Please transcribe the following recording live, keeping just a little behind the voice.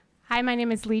Hi, my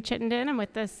name is Lee Chittenden. I'm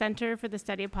with the Center for the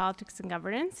Study of Politics and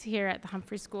Governance here at the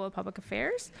Humphrey School of Public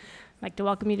Affairs. I'd like to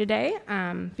welcome you today.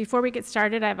 Before we get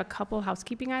started, I have a couple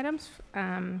housekeeping items.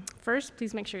 First,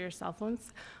 please make sure your cell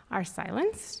phones are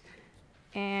silenced.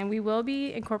 And we will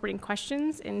be incorporating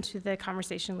questions into the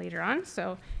conversation later on.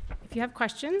 So if you have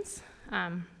questions,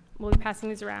 we'll be passing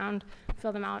these around,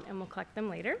 fill them out, and we'll collect them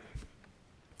later.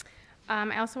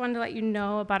 I also wanted to let you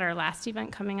know about our last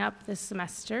event coming up this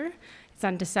semester. It's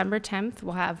on December 10th.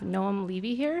 We'll have Noam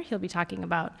Levy here. He'll be talking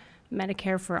about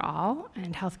Medicare for All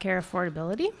and healthcare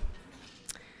affordability.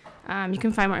 You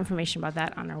can find more information about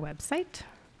that on our website.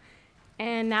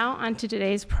 And now on to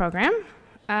today's program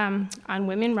on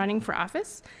women running for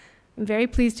office. I'm very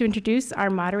pleased to introduce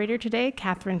our moderator today,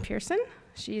 Catherine Pearson.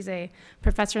 She's a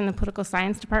professor in the political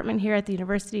science department here at the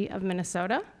University of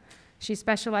Minnesota. She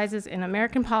specializes in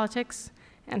American politics,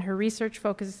 and her research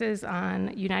focuses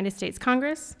on United States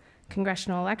Congress,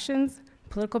 congressional elections,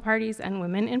 political parties, and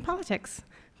women in politics.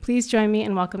 Please join me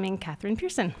in welcoming Catherine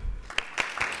Pearson.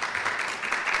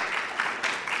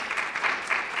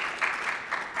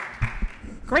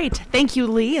 Great. Thank you,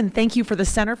 Lee, and thank you for the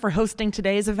Center for hosting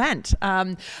today's event.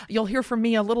 You'll hear from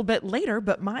me a little bit later,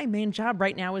 but my main job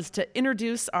right now is to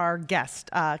introduce our guest,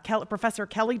 Professor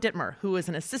Kelly Dittmer, who is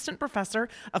an assistant professor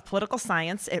of political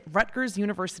science at Rutgers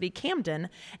University Camden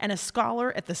and a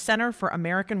scholar at the Center for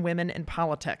American Women in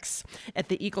Politics at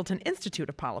the Eagleton Institute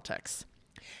of Politics.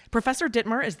 Professor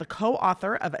Dittmer is the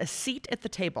co-author of A Seat at the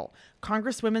Table,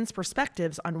 Congresswomen's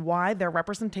Perspectives on Why Their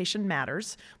Representation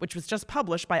Matters, which was just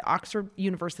published by Oxford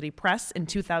University Press in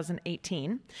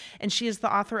 2018. And she is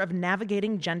the author of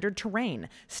Navigating Gendered Terrain,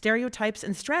 Stereotypes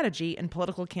and Strategy in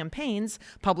Political Campaigns,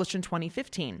 published in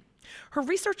 2015. Her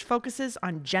research focuses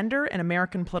on gender and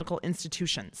American political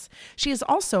institutions. She is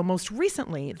also most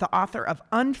recently the author of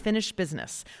Unfinished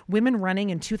Business, Women Running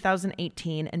in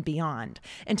 2018 and Beyond.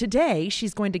 And today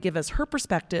she's going to give us her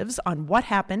perspectives on what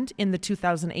happened in the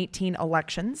 2018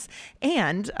 elections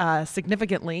and,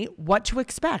 significantly, what to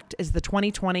expect as the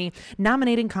 2020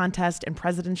 nominating contest and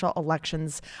presidential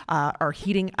elections are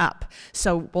heating up.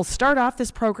 So we'll start off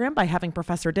this program by having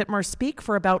Professor Dittmer speak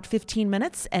for about 15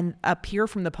 minutes and appear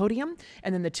from the podium.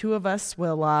 And then the two of us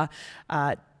will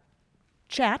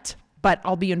chat, but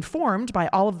I'll be informed by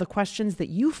all of the questions that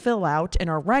you fill out in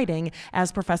our writing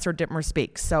as Professor Dittmer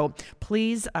speaks. So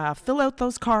please fill out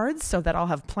those cards so that I'll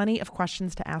have plenty of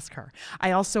questions to ask her.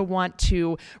 I also want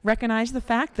to recognize the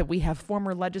fact that we have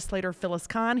former legislator Phyllis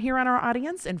Kahn here on our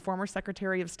audience and former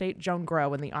Secretary of State Joan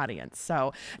Grow in the audience.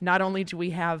 So not only do we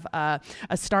have a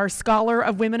star scholar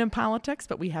of women in politics,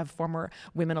 but we have former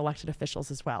women elected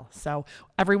officials as well. So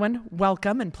everyone,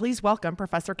 welcome, and please welcome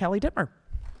Professor Kelly Dittmer.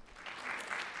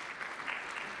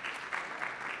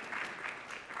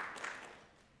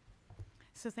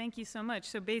 So thank you so much.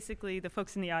 So basically, the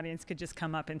folks in the audience could just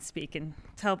come up and speak and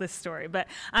tell this story. But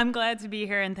I'm glad to be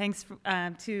here, and thanks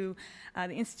to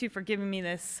the Institute for giving me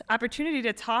this opportunity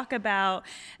to talk about,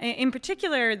 in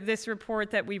particular, this report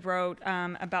that we wrote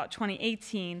about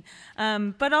 2018,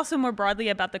 but also more broadly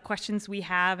about the questions we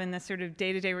have and the sort of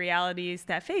day-to-day realities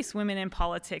that face women in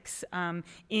politics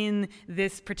in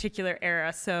this particular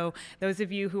era. So those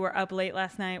of you who were up late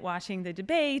last night watching the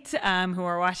debate, who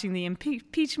are watching the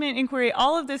impeachment inquiry,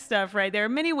 all of this stuff, right? There are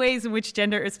many ways in which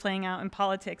gender is playing out in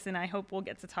politics, and I hope we'll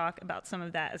get to talk about some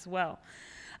of that as well.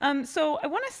 So I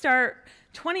want to start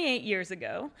 28 years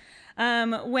ago,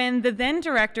 when the then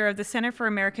director of the Center for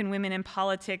American Women in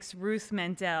Politics, Ruth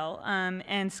Mendel,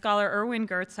 and scholar Erwin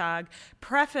Gerzog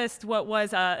prefaced what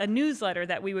was a newsletter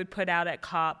that we would put out at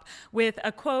COP with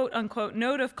a quote-unquote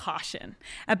note of caution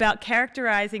about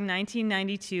characterizing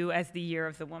 1992 as the year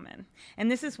of the woman. And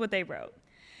this is what they wrote.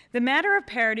 The matter of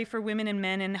parity for women and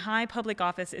men in high public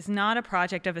office is not a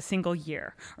project of a single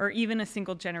year or even a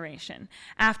single generation.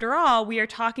 After all, we are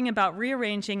talking about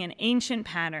rearranging an ancient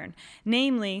pattern,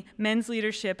 namely men's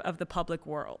leadership of the public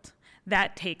world.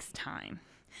 That takes time.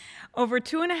 Over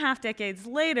 2.5 decades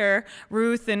later,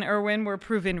 Ruth and Erwin were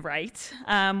proven right.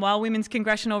 While women's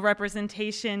congressional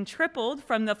representation tripled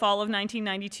from the fall of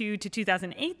 1992 to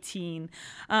 2018,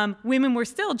 women were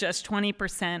still just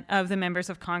 20% of the members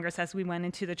of Congress as we went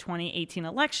into the 2018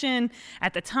 election.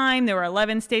 At the time, there were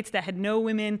 11 states that had no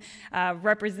women's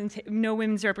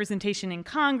representation in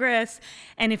Congress.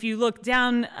 And if you look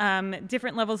down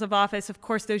different levels of office, of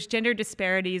course, those gender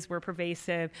disparities were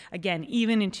pervasive, again,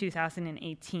 even in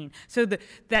 2018. So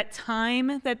that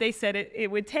time that they said it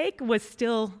would take was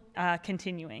still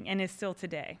continuing and is still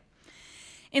today.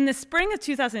 In the spring of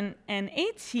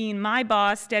 2018, my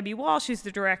boss, Debbie Walsh, who's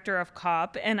the director of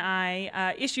COP, and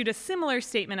I issued a similar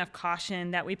statement of caution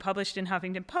that we published in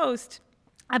Huffington Post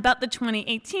about the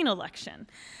 2018 election,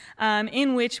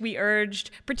 in which we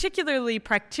urged particularly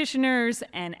practitioners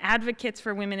and advocates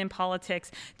for women in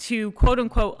politics to, quote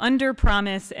unquote,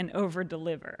 under-promise and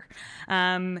over-deliver.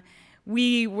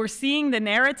 We were seeing the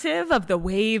narrative of the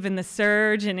wave and the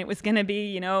surge, and it was going to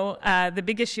be, the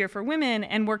biggest year for women,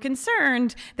 and we're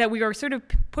concerned that we were sort of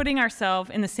putting ourselves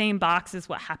in the same box as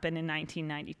what happened in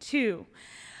 1992.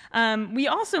 We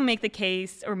also made the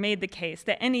case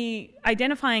that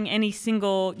identifying any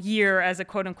single year as a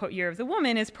quote-unquote year of the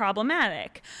woman is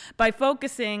problematic. By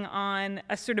focusing on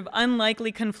a sort of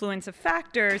unlikely confluence of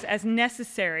factors as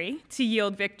necessary to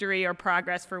yield victory or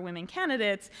progress for women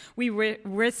candidates, we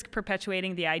risk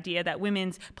perpetuating the idea that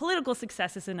women's political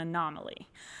success is an anomaly.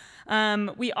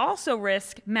 We also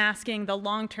risk masking the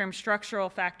long-term structural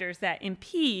factors that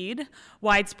impede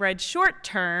widespread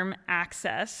short-term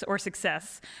access or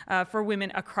success for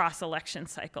women across election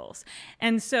cycles.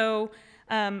 And so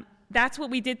that's what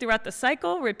we did throughout the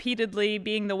cycle, repeatedly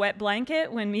being the wet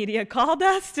blanket when media called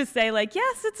us to say,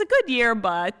 yes, it's a good year,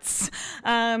 but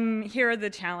here are the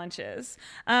challenges.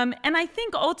 And I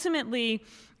think ultimately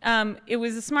it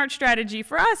was a smart strategy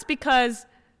for us because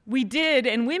we did,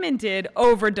 and women did,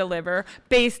 over-deliver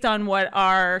based on what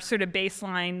our sort of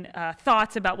baseline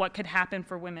thoughts about what could happen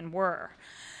for women were.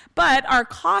 But our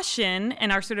caution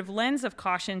and our sort of lens of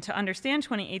caution to understand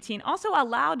 2018 also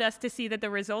allowed us to see that the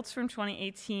results from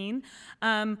 2018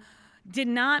 did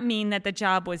not mean that the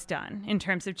job was done in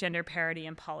terms of gender parity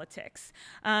in politics.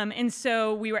 And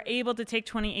so we were able to take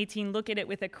 2018, look at it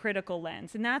with a critical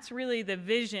lens. And that's really the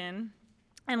vision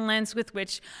and lens with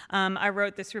which I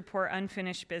wrote this report,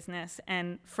 Unfinished Business.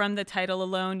 And from the title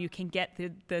alone, you can get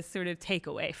the sort of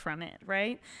takeaway from it,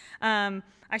 right? I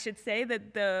should say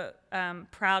that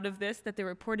proud of this, that the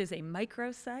report is a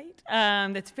microsite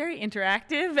that's very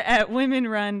interactive at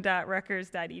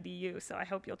womenrun.rutgers.edu. So I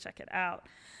hope you'll check it out.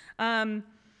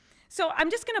 So I'm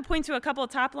just going to point to a couple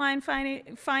of top-line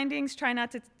findings. Try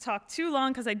not to talk too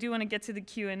long because I do want to get to the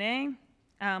Q&A.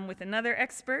 With another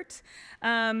expert.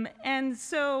 And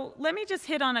so let me just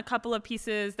hit on a couple of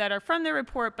pieces that are from the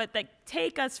report, but that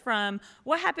take us from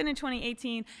what happened in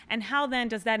 2018 and how then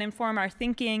does that inform our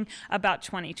thinking about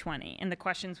 2020 and the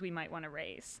questions we might want to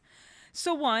raise.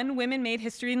 So one, women made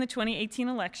history in the 2018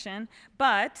 election,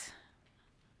 but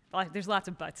there's lots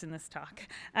of buts in this talk,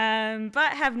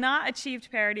 but have not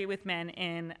achieved parity with men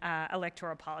in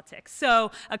electoral politics. So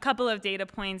a couple of data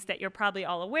points that you're probably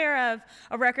all aware of.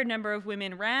 A record number of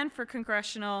women ran for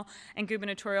congressional and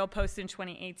gubernatorial posts in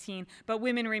 2018, but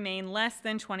women remain less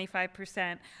than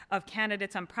 25% of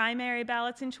candidates on primary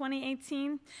ballots in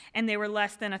 2018, and they were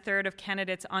less than a third of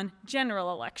candidates on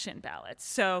general election ballots.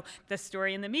 So the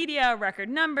story in the media, record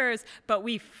numbers, but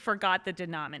we forgot the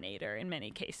denominator in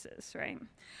many cases, right?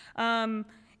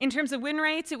 In terms of win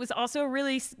rates, it was also a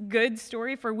really good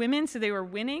story for women, so they were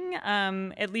winning,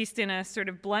 at least in a sort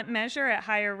of blunt measure, at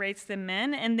higher rates than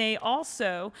men. And they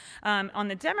also, on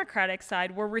the Democratic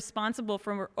side, were responsible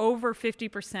for over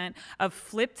 50% of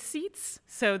flipped seats,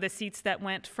 so the seats that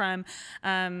went from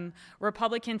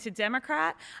Republican to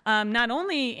Democrat, not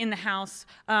only in the House,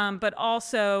 but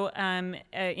also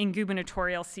in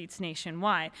gubernatorial seats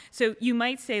nationwide. So you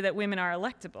might say that women are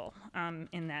electable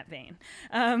in that vein.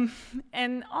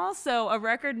 And also, a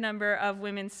record number of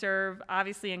women serve,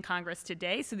 obviously, in Congress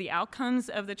today. So the outcomes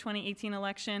of the 2018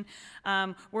 election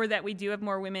were that we do have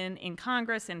more women in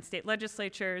Congress and state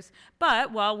legislatures.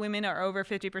 But while women are over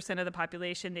 50% of the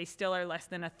population, they still are less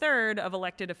than a third of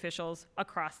elected officials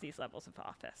across these levels of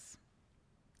office.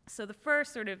 So the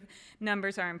first sort of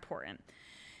numbers are important.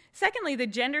 Secondly, the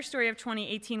gender story of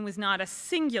 2018 was not a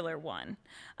singular one.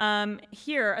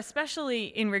 Here, especially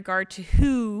in regard to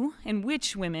who and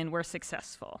which women were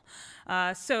successful.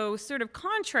 So sort of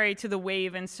contrary to the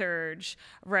wave and surge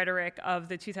rhetoric of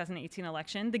the 2018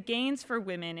 election, the gains for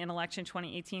women in election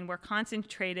 2018 were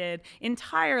concentrated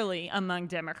entirely among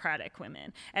Democratic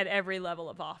women at every level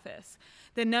of office.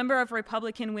 The number of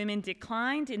Republican women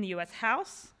declined in the U.S.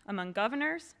 House, among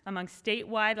governors, among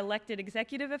statewide elected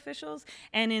executive officials,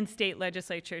 and in state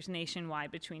legislatures nationwide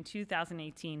between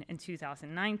 2018 and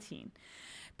 2019.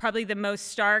 Probably the most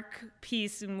stark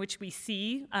piece in which we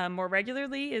see more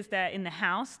regularly is that in the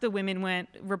House,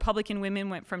 Republican women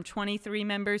went from 23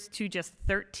 members to just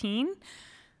 13.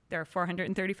 There are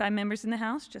 435 members in the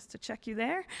House, just to check you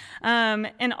there.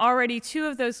 And already 2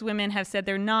 of those women have said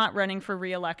they're not running for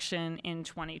re-election in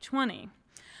 2020.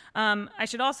 I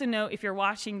should also note, if you're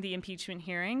watching the impeachment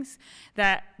hearings,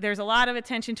 that there's a lot of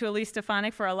attention to Elise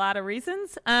Stefanik for a lot of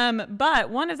reasons, but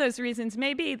one of those reasons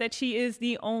may be that she is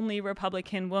the only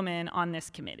Republican woman on this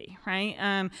committee, right?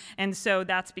 And so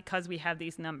that's because we have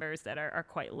these numbers that are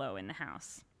quite low in the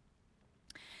House.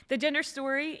 The gender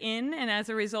story in and as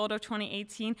a result of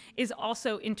 2018 is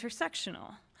also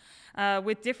intersectional,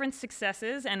 with different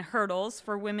successes and hurdles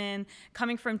for women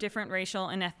coming from different racial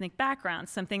and ethnic backgrounds,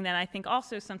 something that I think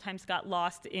also sometimes got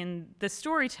lost in the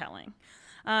storytelling.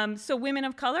 So women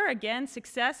of color, again,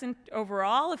 success in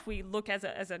overall, if we look as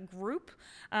a group,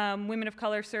 women of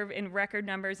color serve in record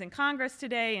numbers in Congress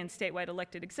today, in statewide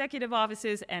elected executive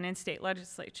offices, and in state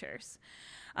legislatures.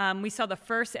 We saw the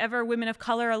first ever women of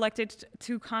color elected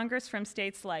to Congress from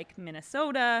states like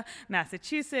Minnesota,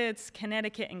 Massachusetts,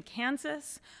 Connecticut, and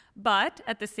Kansas. But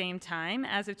at the same time,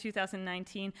 as of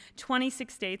 2019,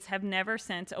 26 states have never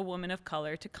sent a woman of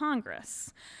color to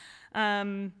Congress.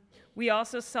 We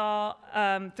also saw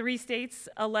 3 states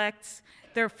elect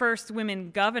their first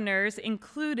women governors,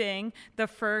 including the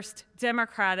first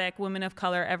Democratic woman of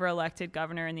color ever elected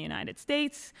governor in the United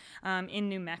States, in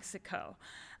New Mexico.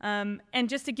 And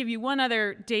just to give you one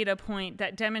other data point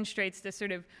that demonstrates the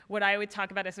sort of what I would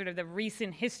talk about as sort of the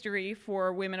recent history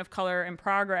for women of color and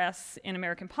progress in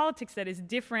American politics that is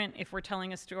different if we're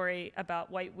telling a story about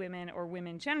white women or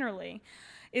women generally,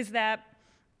 is that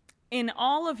in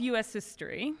all of U.S.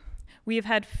 history, we have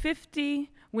had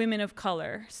 50 women of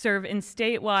color serve in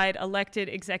statewide elected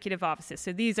executive offices.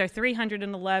 So these are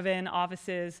 311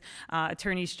 offices,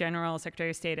 attorneys general,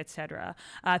 secretary of state, et cetera,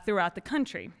 throughout the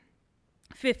country.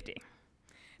 50.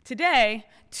 Today,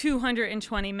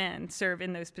 220 men serve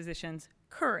in those positions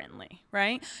currently,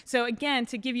 right? So again,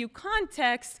 to give you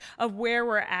context of where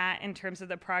we're at in terms of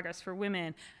the progress for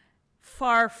women,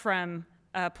 far from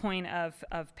a point of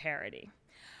parity.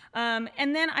 And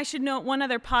then I should note one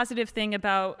other positive thing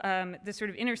about the sort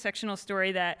of intersectional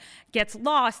story that gets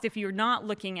lost if you're not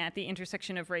looking at the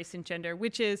intersection of race and gender,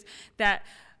 which is that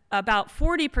about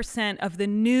 40% of the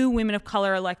new women of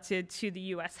color elected to the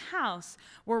U.S. House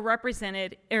were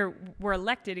elected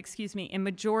in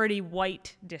majority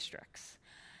white districts.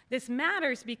 This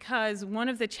matters because one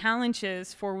of the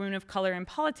challenges for women of color in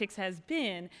politics has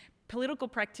been political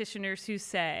practitioners who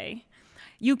say,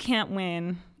 you can't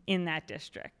win in that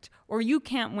district, or you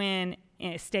can't win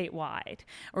statewide,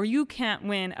 or you can't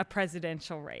win a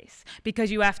presidential race because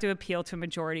you have to appeal to a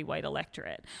majority white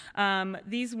electorate.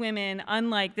 These women,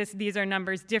 unlike this, these are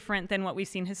numbers different than what we've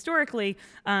seen historically,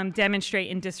 demonstrate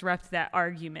and disrupt that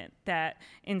argument that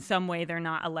in some way they're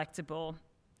not electable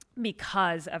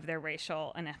because of their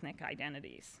racial and ethnic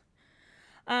identities.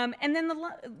 And then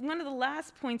one of the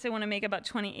last points I want to make about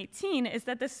 2018 is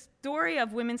that the story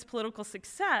of women's political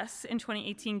success in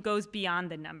 2018 goes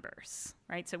beyond the numbers,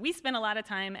 right? So we spend a lot of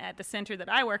time at the center that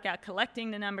I work at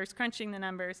collecting the numbers, crunching the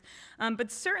numbers,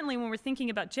 but certainly when we're thinking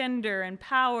about gender and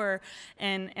power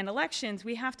and elections,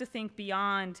 we have to think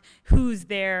beyond who's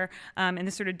there and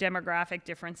the sort of demographic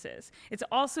differences. It's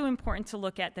also important to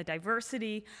look at the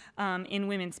diversity in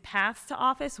women's paths to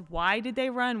office. Why did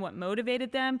they run? What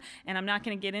motivated them? And I'm not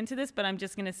going to get into this, but I'm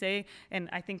just going to say, and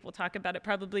I think we'll talk about it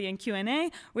probably in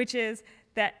Q&A, which is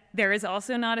that there is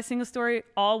also not a single story.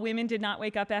 All women did not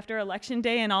wake up after election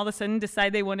day and all of a sudden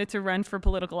decide they wanted to run for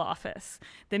political office.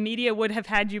 The media would have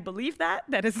had you believe that.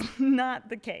 That is not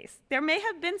the case. There may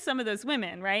have been some of those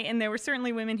women, right? And there were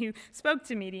certainly women who spoke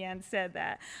to media and said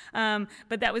that,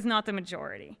 but that was not the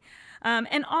majority.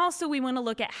 And also we want to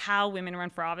look at how women run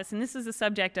for office. And this is the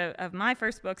subject of my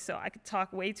first book, so I could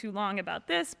talk way too long about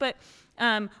this. But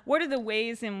what are the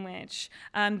ways in which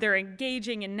they're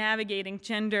engaging and navigating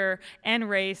gender and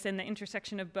race and the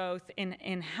intersection of both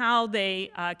in how they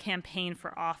campaign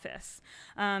for office?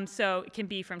 So it can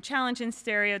be from challenge and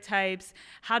stereotypes.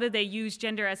 How do they use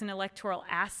gender as an electoral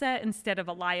asset instead of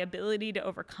a liability to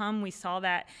overcome? We saw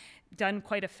that done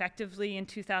quite effectively in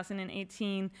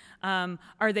 2018.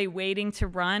 Are they waiting to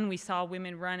run? We saw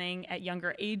women running at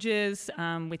younger ages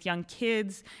with young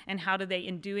kids, and how do they,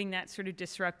 in doing that, sort of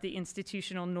disrupt the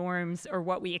institutional norms or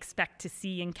what we expect to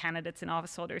see in candidates and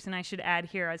office holders? And I should add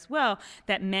here as well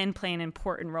that men play an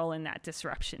important role in that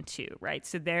disruption too, right?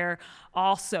 So they're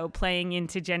also playing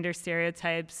into gender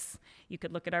stereotypes. You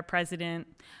could look at our president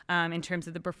in terms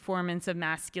of the performance of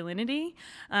masculinity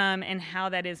and how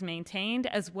that is maintained,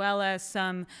 as well as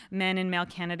some men and male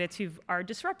candidates who are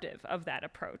disruptive of that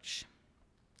approach.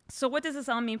 So what does this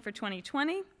all mean for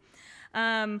 2020?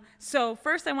 So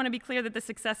first, I want to be clear that the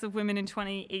success of women in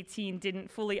 2018 didn't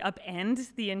fully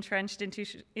upend the entrenched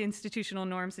institutional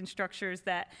norms and structures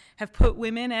that have put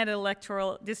women at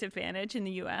electoral disadvantage in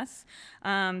the U.S.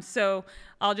 So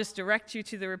I'll just direct you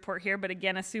to the report here, but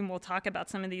again, assume we'll talk about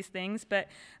some of these things. But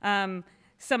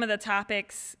some of the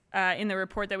topics in the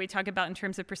report that we talk about in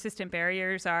terms of persistent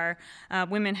barriers are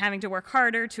women having to work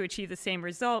harder to achieve the same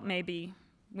result. Maybe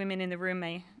women in the room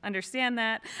may understand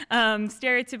that.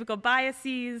 Stereotypical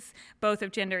biases, both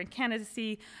of gender and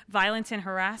candidacy, violence and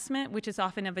harassment, which is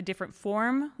often of a different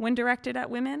form when directed at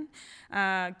women,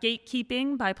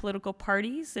 gatekeeping by political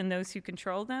parties and those who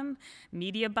control them,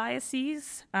 media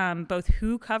biases, both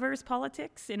who covers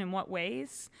politics and in what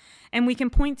ways. And we can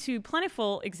point to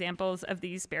plentiful examples of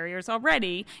these barriers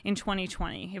already in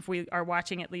 2020, if we are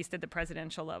watching at least at the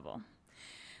presidential level.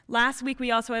 Last week,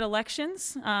 we also had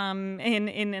elections in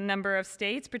a number of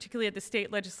states, particularly at the state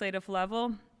legislative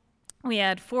level. We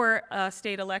had 4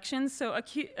 state elections, so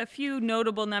a few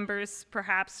notable numbers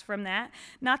perhaps from that.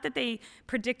 Not that they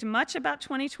predict much about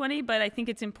 2020, but I think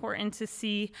it's important to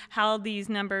see how these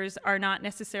numbers are not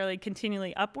necessarily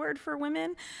continually upward for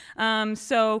women.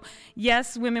 So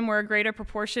yes, women were a greater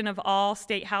proportion of all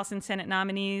state, House, and Senate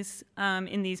nominees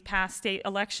in these past state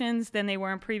elections than they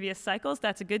were in previous cycles.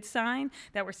 That's a good sign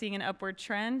that we're seeing an upward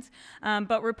trend.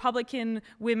 But Republican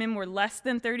women were less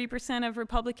than 30% of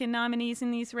Republican nominees in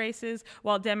these races,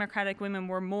 while Democratic women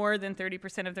were more than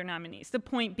 30% of their nominees. The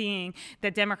point being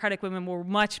that Democratic women were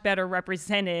much better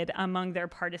represented among their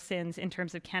partisans in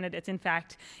terms of candidates. In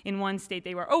fact, in one state,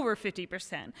 they were over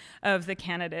 50% of the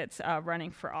candidates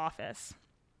running for office.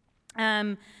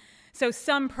 So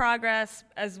some progress,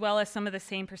 as well as some of the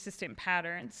same persistent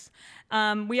patterns.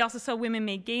 We also saw women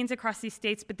make gains across these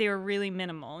states, but they were really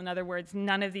minimal. In other words,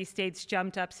 none of these states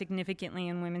jumped up significantly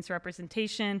in women's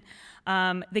representation.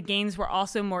 The gains were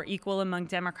also more equal among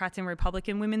Democrats and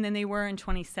Republican women than they were in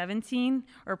 2017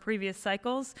 or previous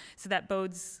cycles. So that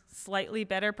bodes slightly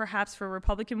better perhaps for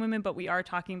Republican women, but we are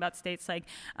talking about states like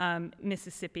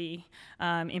Mississippi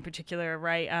in particular,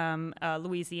 right?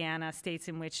 Louisiana, states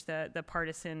in which the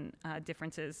partisan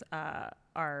differences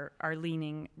are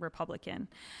leaning Republican.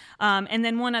 And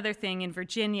then one other thing, in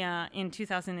Virginia in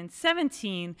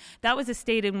 2017, that was a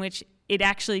state in which it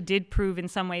actually did prove in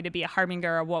some way to be a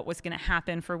harbinger of what was going to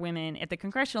happen for women at the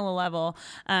congressional level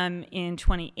in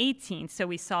 2018. So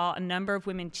we saw a number of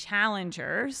women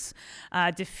challengers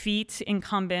defeat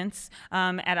incumbents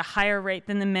at a higher rate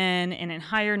than the men and in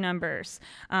higher numbers,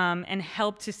 and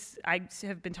helped to, I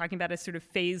have been talking about as sort of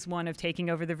phase 1 of taking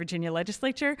over the Virginia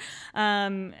legislature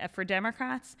for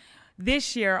Democrats.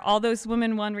 This year, all those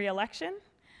women won re-election,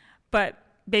 but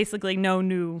basically no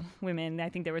new women. I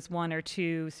think there was 1 or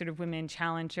 2 sort of women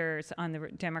challengers on the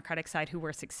Democratic side who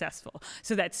were successful.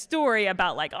 So that story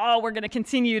about like, oh, we're going to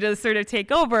continue to sort of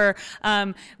take over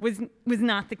was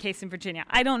not the case in Virginia.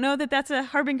 I don't know that that's a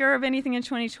harbinger of anything in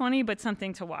 2020, but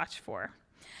something to watch for.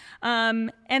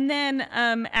 And then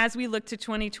as we look to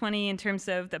 2020 in terms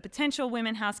of the potential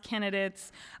women House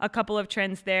candidates, a couple of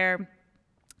trends there.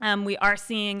 We are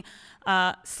seeing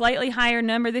a slightly higher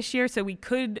number this year, so we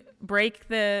could break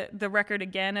the record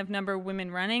again of number of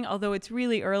women running, although it's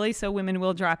really early, so women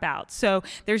will drop out. So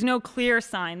there's no clear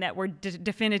sign that we're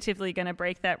definitively going to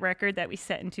break that record that we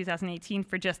set in 2018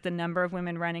 for just the number of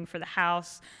women running for the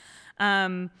House.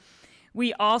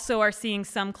 We also are seeing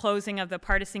some closing of the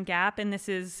partisan gap, and this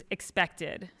is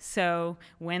expected. So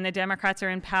when the Democrats are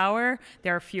in power,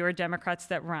 there are fewer Democrats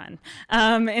that run.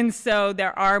 And so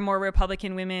there are more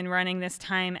Republican women running this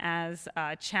time as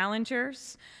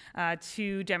challengers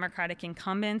to Democratic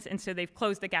incumbents, and so they've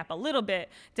closed the gap a little bit.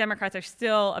 Democrats are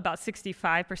still about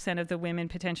 65% of the women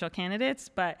potential candidates,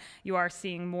 but you are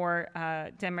seeing more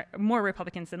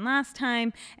Republicans than last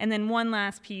time. And then one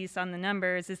last piece on the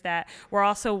numbers is that we're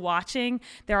also watching.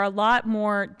 There are a lot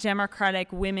more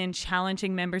Democratic women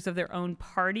challenging members of their own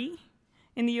party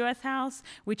in the U.S. House,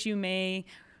 which you may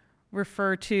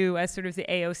refer to as sort of the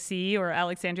AOC or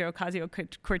Alexandria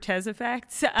Ocasio-Cortez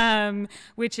effect,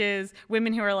 which is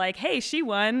women who are like, hey, she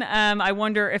won. I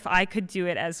wonder if I could do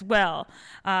it as well.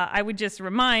 I would just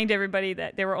remind everybody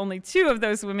that there were only 2 of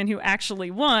those women who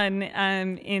actually won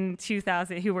in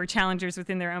 2000, who were challengers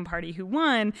within their own party who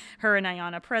won, her and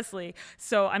Ayanna Pressley.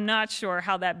 So I'm not sure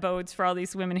how that bodes for all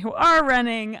these women who are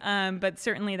running, but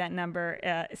certainly that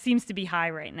number seems to be high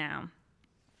right now.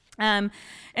 And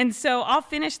so I'll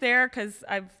finish there because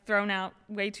I've thrown out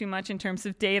way too much in terms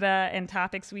of data and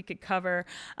topics we could cover.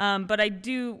 But I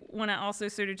do want to also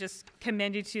sort of just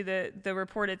commend you to the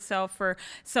report itself for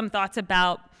some thoughts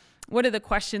about what are the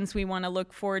questions we want to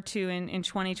look forward to in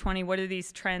 2020? What are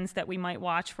these trends that we might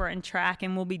watch for and track?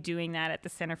 And we'll be doing that at the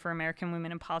Center for American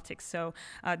Women in Politics. So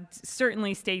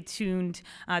certainly stay tuned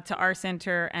to our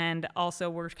center, and also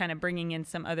we're kind of bringing in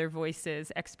some other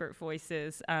voices, expert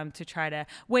voices, to try to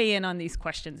weigh in on these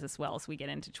questions as well as we get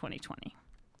into 2020.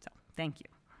 So thank you.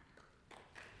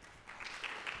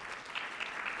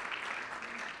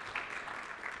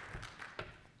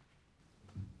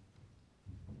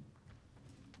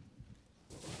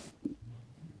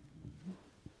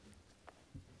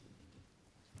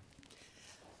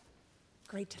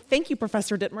 Great. Thank you,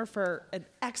 Professor Dittmer, for an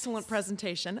excellent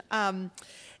presentation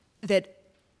that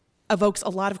evokes a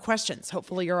lot of questions.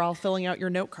 Hopefully you're all filling out your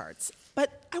note cards.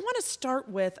 But I want to start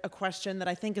with a question that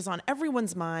I think is on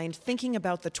everyone's mind thinking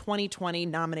about the 2020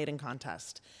 nominating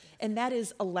contest, and that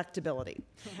is electability.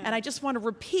 And I just want to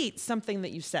repeat something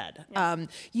that you said. Yeah.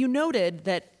 You noted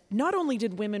that not only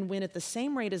did women win at the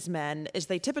same rate as men as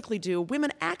they typically do,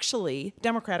 women actually,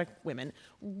 Democratic women,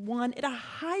 won at a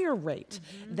higher rate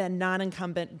than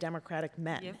non-incumbent Democratic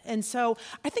men. Yep. And so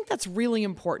I think that's really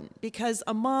important because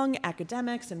among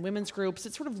academics and women's groups,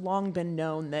 it's sort of long been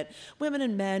known that women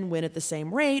and men win at the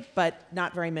same rate, but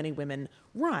not very many women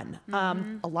run.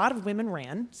 A lot of women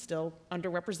ran, still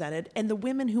underrepresented, and the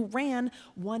women who ran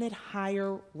won at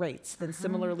higher rates than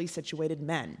similarly situated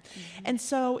men. And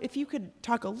so if you could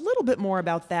talk a little bit more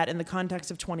about that in the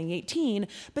context of 2018,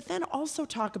 but then also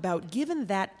talk about, given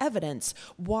that evidence,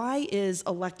 why is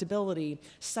electability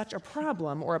such a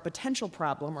problem or a potential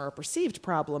problem or a perceived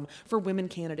problem for women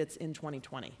candidates in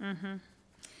 2020?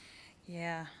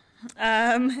 Yeah.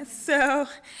 So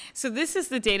this is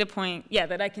the data point,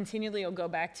 that I continually will go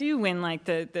back to when like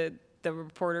the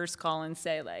reporters call and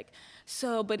say like,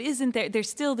 but isn't there's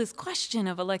still this question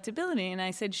of electability? And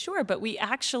I said, sure, but we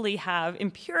actually have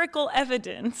empirical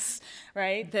evidence,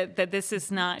 right, that this is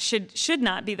not, should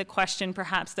not be the question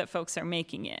perhaps that folks are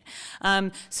making it.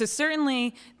 So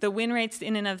certainly the win rates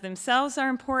in and of themselves are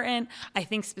important. I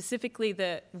think specifically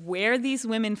where these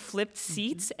women flipped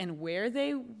seats and where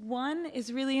they won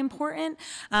is really important.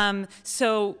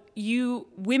 So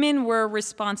women were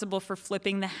responsible for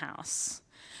flipping the House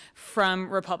from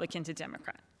Republican to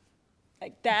Democrat.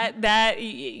 Like that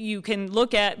you can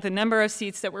look at the number of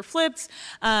seats that were flipped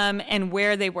and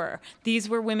where they were. These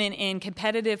were women in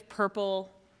competitive purple,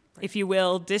 if you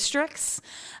will, districts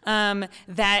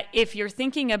that if you're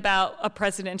thinking about a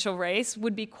presidential race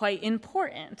would be quite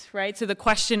important, right? So the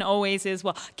question always is,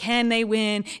 well, can they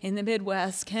win in the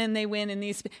Midwest? Can they win in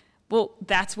these? Well,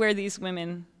 that's where these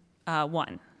women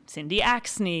won. Cindy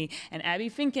Axne and Abby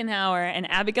Finkenauer and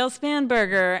Abigail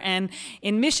Spanberger and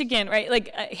in Michigan, right?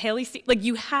 Like Haley, like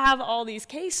you have all these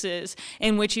cases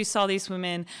in which you saw these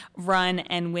women run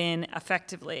and win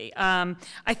effectively.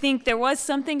 I think there was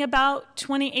something about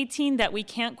 2018 that we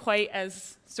can't quite,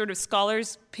 as sort of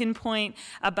scholars, pinpoint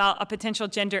about a potential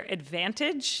gender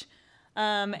advantage.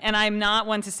 And I'm not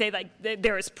one to say like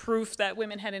there is proof that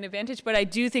women had an advantage, but I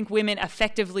do think women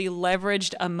effectively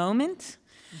leveraged a moment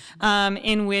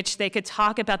in which they could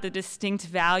talk about the distinct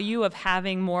value of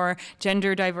having more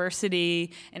gender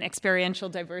diversity and experiential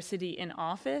diversity in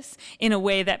office in a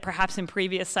way that perhaps in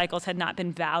previous cycles had not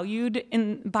been valued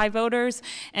by voters.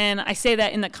 And I say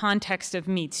that in the context of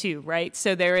Me Too, right?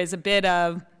 So there is a bit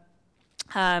of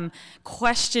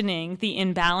questioning the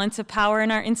imbalance of power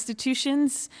in our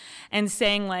institutions and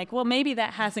saying like, well, maybe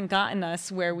that hasn't gotten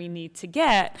us where we need to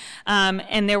get.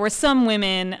 And there were some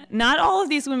women, not all of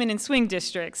these women in swing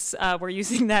districts were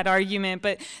using that argument,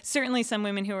 but certainly some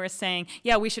women who were saying,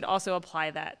 yeah, we should also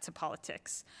apply that to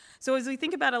politics. So as we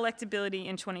think about electability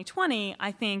in 2020,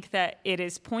 I think that it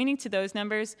is pointing to those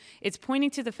numbers. It's pointing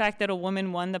to the fact that a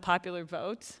woman won the popular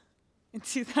vote in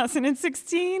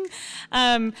 2016.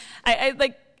 I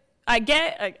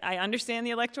understand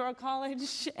the Electoral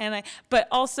College, but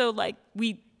also like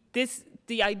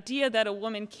the idea that a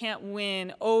woman can't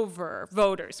win over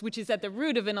voters, which is at the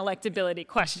root of an electability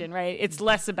question, right? It's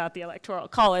less about the Electoral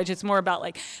College. It's more about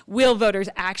like, will voters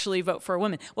actually vote for a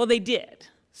woman? Well, they did.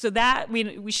 So that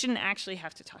we shouldn't actually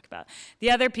have to talk about.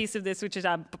 The other piece of this, which is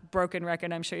a broken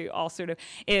record, I'm sure you all sort of,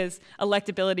 is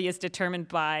electability is determined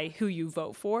by who you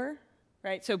vote for.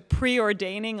 Right, so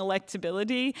preordaining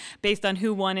electability based on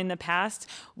who won in the past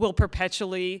will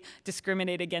perpetually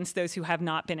discriminate against those who have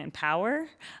not been in power,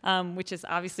 which is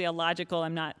obviously illogical.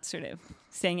 I'm not sort of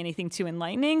saying anything too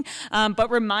enlightening,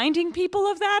 but reminding people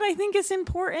of that, I think, is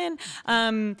important.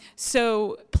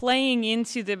 So playing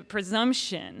into the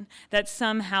presumption that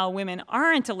somehow women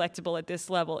aren't electable at this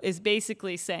level is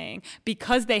basically saying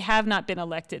because they have not been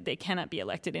elected, they cannot be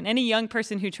elected. And any young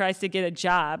person who tries to get a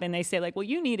job and they say like, well,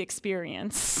 you need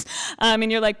experience,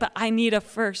 and you're like, but I need a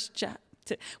first job.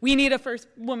 We need a first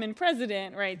woman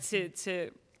president, right,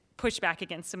 to push back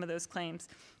against some of those claims.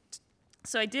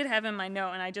 So I did have in my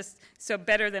note, and so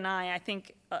better than I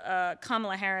think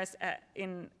Kamala Harris,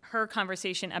 in her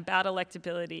conversation about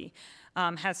electability,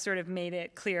 has sort of made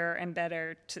it clearer and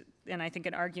better, and I think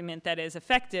an argument that is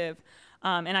effective.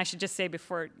 And I should just say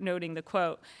before noting the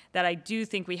quote that I do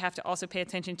think we have to also pay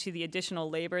attention to the additional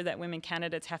labor that women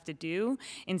candidates have to do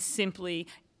in simply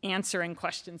answering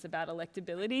questions about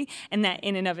electability, and that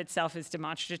in and of itself is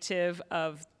demonstrative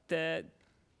of the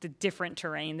different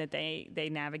terrain that they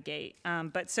navigate.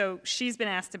 But so she's been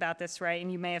asked about this, right?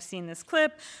 And you may have seen this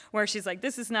clip where she's like,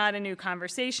 this is not a new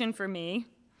conversation for me.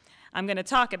 I'm going to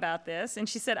talk about this. And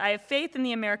she said, I have faith in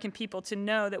the American people to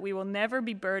know that we will never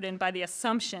be burdened by the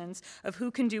assumptions of who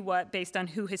can do what based on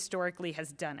who historically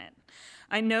has done it.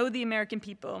 I know the American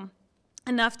people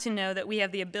enough to know that we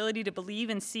have the ability to believe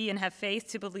and see and have faith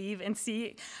to believe and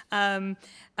see and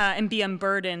be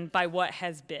unburdened by what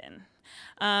has been.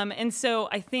 And so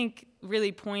I think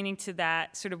really pointing to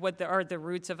that, sort of what are the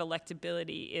roots of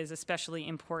electability, is especially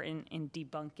important in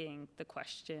debunking the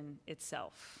question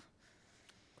itself.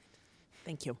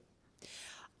 Thank you.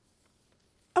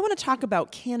 I want to talk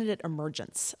about candidate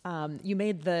emergence. You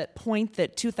made the point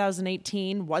that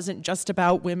 2018 wasn't just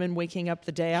about women waking up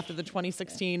the day after the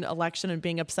 2016 election and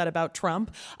being upset about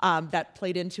Trump. That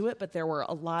played into it, but there were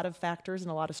a lot of factors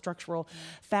and a lot of structural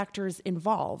factors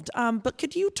involved. But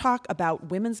could you talk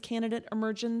about women's candidate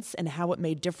emergence and how it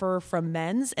may differ from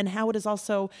men's, and how it is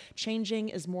also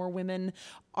changing as more women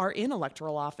are in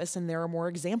electoral office and there are more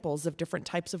examples of different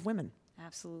types of women?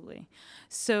 Absolutely.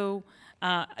 So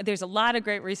there's a lot of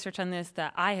great research on this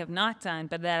that I have not done,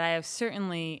 but that I have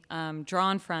certainly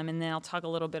drawn from, and then I'll talk a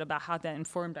little bit about how that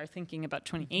informed our thinking about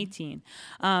 2018.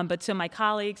 But so my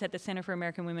colleagues at the Center for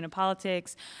American Women in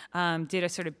Politics did a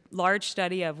sort of large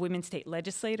study of women state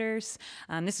legislators.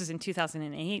 This was in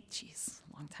 2008. Geez.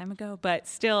 Long time ago, but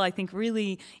still I think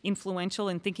really influential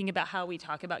in thinking about how we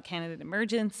talk about candidate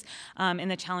emergence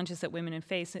and the challenges that women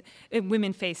face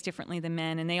differently than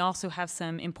men. And they also have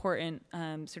some important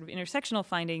sort of intersectional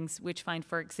findings, which find,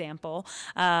 for example,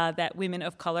 that women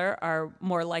of color are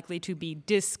more likely to be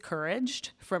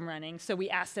discouraged from running. So we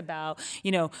asked about,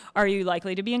 are you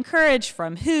likely to be encouraged,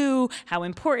 from who, how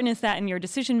important is that in your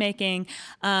decision making,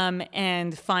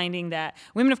 and finding that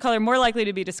women of color are more likely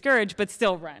to be discouraged but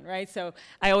still run, right? So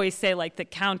I always say, like, the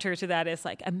counter to that is,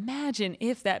 like, imagine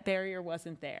if that barrier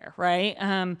wasn't there, right?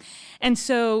 And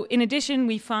so in addition,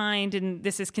 we find, and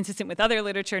this is consistent with other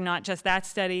literature, not just that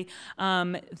study,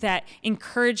 that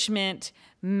encouragement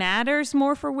matters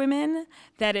more for women.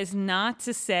 That is not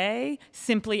to say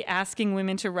simply asking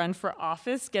women to run for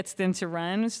office gets them to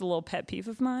run. It's a little pet peeve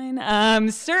of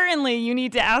mine. Certainly, you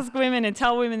need to ask women and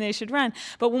tell women they should run.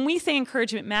 But when we say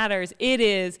encouragement matters, it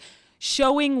is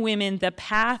showing women the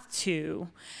path to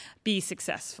be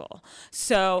successful.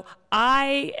 So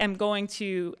I am going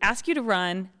to ask you to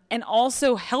run and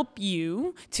also help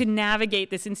you to navigate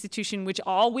this institution, which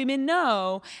all women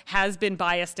know has been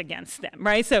biased against them,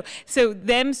 right? So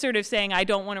them sort of saying, I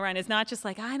don't want to run, is not just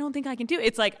like, I don't think I can do it.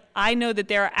 It's like, I know that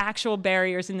there are actual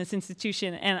barriers in this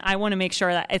institution, and I want to make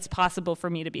sure that it's possible for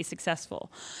me to be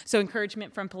successful. So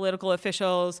encouragement from political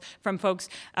officials, from folks,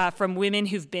 from women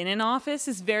who've been in office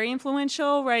is very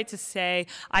influential, right? To say,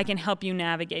 I can help you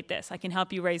navigate this. I can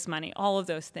help you raise money, all of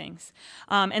those things.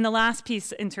 And the last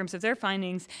piece in terms of their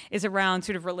findings is around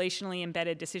sort of relationally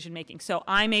embedded decision making. So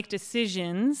I make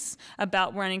decisions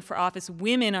about running for office.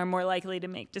 Women are more likely to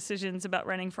make decisions about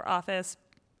running for office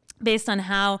based on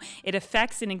how it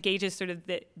affects and engages sort of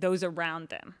those around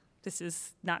them. This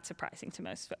is not surprising to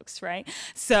most folks, right?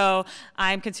 So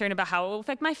I'm concerned about how it will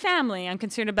affect my family. I'm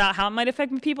concerned about how it might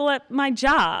affect people at my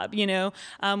job,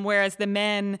 whereas the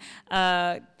men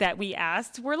that we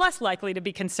asked were less likely to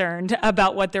be concerned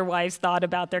about what their wives thought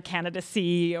about their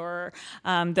candidacy or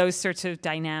those sorts of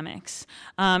dynamics.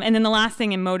 And then the last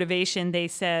thing in motivation, they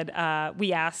said,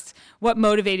 we asked, what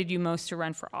motivated you most to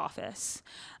run for office?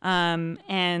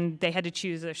 And they had to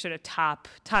choose a sort of top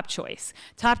choice.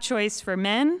 Top choice for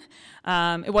men,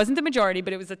 it wasn't the majority,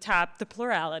 but it was the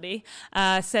plurality,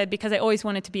 said, because I always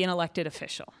wanted to be an elected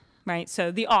official. right?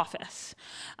 So the office.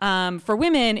 For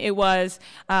women, it was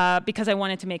because I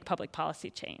wanted to make public policy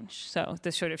change. So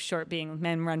the sort of short being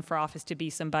men run for office to be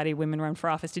somebody, women run for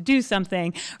office to do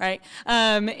something, right?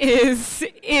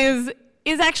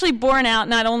 Is actually borne out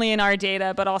not only in our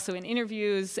data, but also in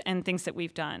interviews and things that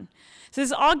we've done. So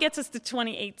this all gets us to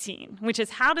 2018, which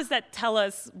is how does that tell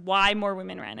us why more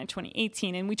women ran in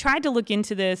 2018? And we tried to look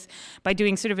into this by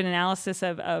doing sort of an analysis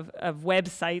of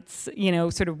websites,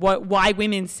 sort of why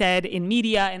women said in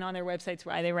media and on their websites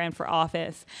why they ran for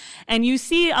office. And you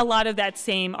see a lot of that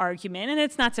same argument, and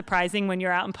it's not surprising when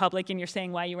you're out in public and you're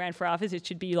saying why you ran for office. It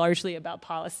should be largely about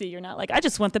policy. You're not like, I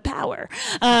just want the power.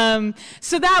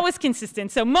 So that was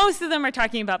consistent. So most of them are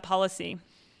talking about policy.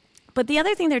 But the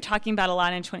other thing they're talking about a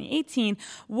lot in 2018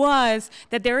 was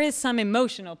that there is some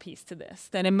emotional piece to this,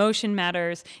 that emotion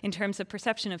matters in terms of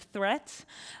perception of threat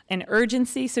and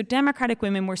urgency. So Democratic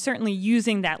women were certainly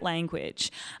using that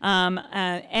language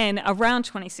and around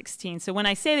 2016. So when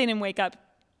I say they didn't wake up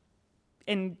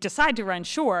and decide to run,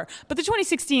 sure, but the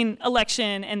 2016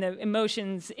 election and the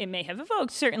emotions it may have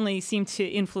evoked certainly seemed to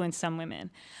influence some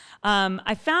women.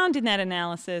 I found in that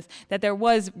analysis that there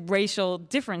was racial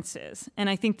differences, and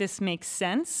I think this makes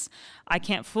sense. I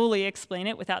can't fully explain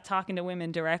it without talking to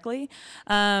women directly,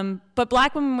 but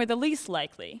black women were the least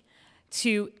likely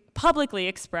to publicly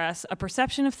express a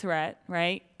perception of threat,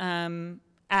 right,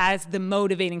 as the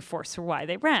motivating force for why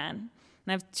they ran. And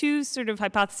I have two sort of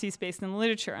hypotheses based in the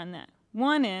literature on that.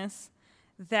 One is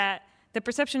that the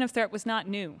perception of threat was not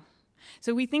new.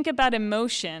 So we think about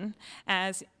emotion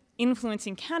as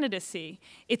influencing candidacy.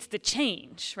 It's the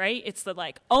change, right? It's the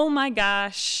like, oh my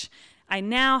gosh, I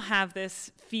now have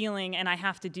this feeling and I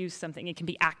have to do something. It can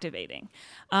be activating.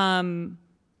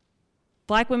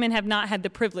 Black women have not had the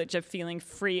privilege of feeling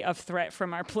free of threat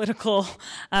from our political,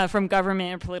 from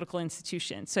government and political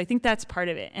institutions. So I think that's part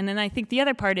of it. And then I think the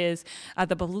other part is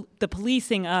the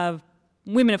policing of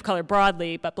women of color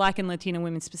broadly, but Black and Latino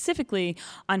women specifically,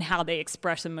 on how they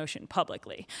express emotion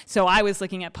publicly. So I was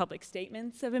looking at public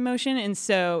statements of emotion, and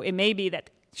so it may be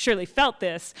that Shirley felt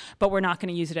this, but we're not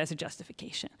going to use it as a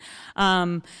justification.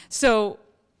 So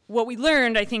what we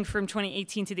learned, I think, from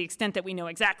 2018, to the extent that we know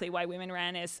exactly why women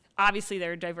ran, is obviously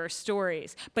there are diverse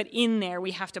stories, but in there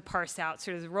we have to parse out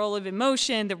sort of the role of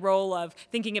emotion, the role of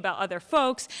thinking about other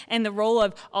folks, and the role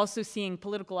of also seeing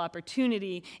political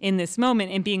opportunity in this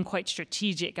moment and being quite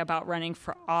strategic about running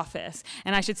for office.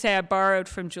 And I should say I borrowed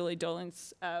from Julie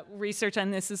Dolan's research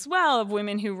on this as well, of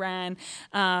women who ran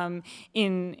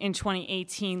in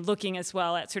 2018, looking as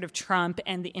well at sort of Trump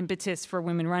and the impetus for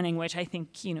women running, which I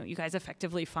think you guys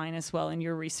effectively find as well in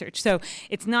your research. So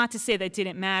it's not to say that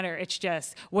didn't matter. It's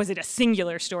just, was it a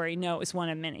singular story? No, it was one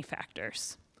of many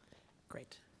factors.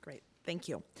 Great. Thank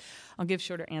you. I'll give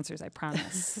shorter answers, I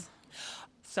promise.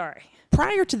 Sorry.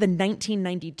 Prior to the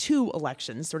 1992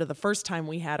 elections, sort of the first time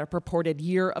we had a purported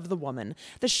year of the woman,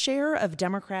 the share of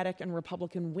Democratic and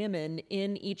Republican women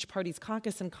in each party's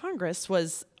caucus in Congress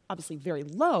was obviously very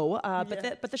low,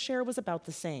 but the share was about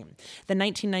the same. The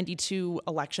 1992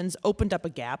 elections opened up a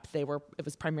gap. It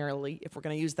was primarily, if we're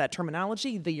going to use that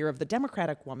terminology, the year of the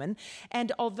Democratic woman.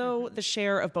 And although the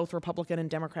share of both Republican and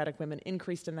Democratic women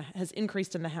has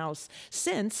increased in the House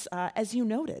since, as you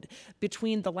noted,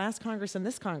 between the last Congress and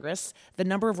this Congress, the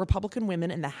number of Republican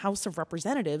women in the House of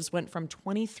Representatives went from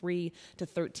 23 to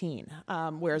 13,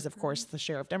 whereas, of course, the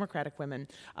share of Democratic women,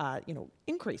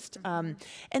 increased.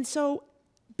 And so,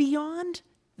 beyond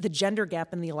the gender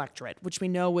gap in the electorate, which we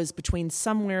know was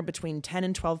somewhere between 10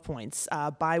 and 12 points,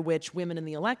 by which women in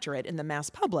the electorate, in the mass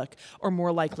public, are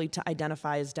more likely to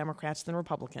identify as Democrats than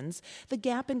Republicans, the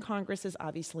gap in Congress is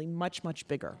obviously much, much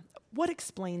bigger. What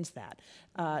explains that?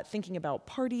 Thinking about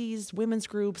parties, women's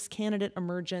groups, candidate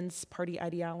emergence, party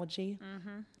ideology.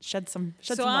 Shed some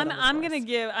light on this. I'm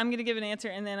gonna give an answer,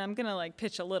 and then I'm gonna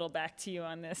pitch a little back to you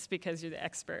on this because you're the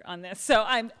expert on this. So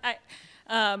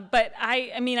but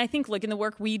I think, look, in the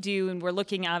work we do, and we're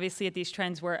looking obviously at these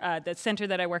trends, where the center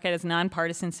that I work at is a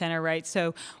nonpartisan center, right?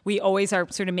 So we always are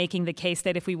sort of making the case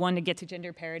that if we want to get to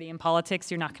gender parity in politics,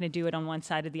 you're not going to do it on one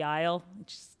side of the aisle,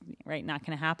 which is not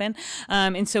going to happen.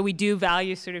 And so we do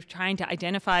value sort of trying to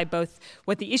identify both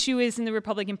what the issue is in the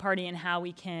Republican Party and how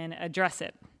we can address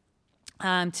it.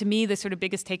 To me, the sort of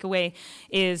biggest takeaway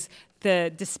is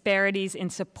the disparities in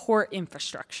support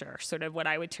infrastructure, sort of what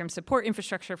I would term support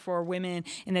infrastructure for women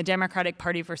in the Democratic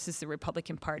Party versus the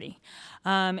Republican Party.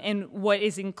 And what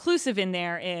is inclusive in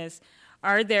there is,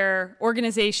 are there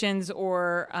organizations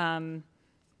or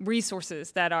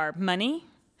resources that are money,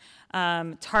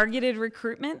 targeted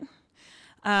recruitment,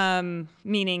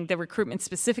 meaning the recruitment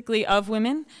specifically of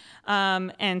women,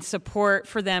 and support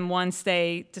for them once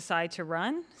they decide to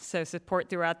run, so support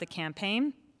throughout the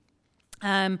campaign.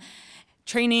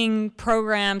 Training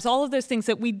programs, all of those things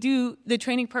that we do, the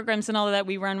training programs and all of that,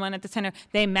 we run one at the center,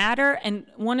 they matter. And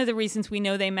one of the reasons we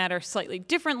know they matter slightly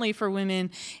differently for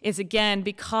women is, again,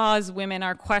 because women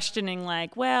are questioning,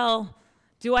 like, well,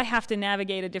 do I have to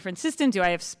navigate a different system? Do I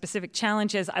have specific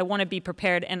challenges? I want to be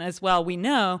prepared. And as well, we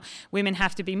know women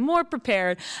have to be more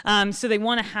prepared. So they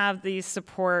want to have these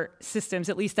support systems.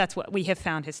 At least that's what we have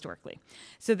found historically.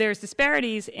 So there's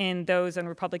disparities in those on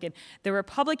Republican. The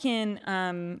Republican,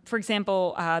 for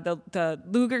example, the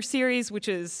Lugar series, which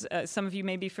is, some of you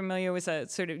may be familiar, was a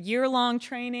sort of year-long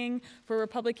training for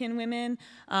Republican women,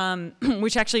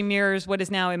 which actually mirrors what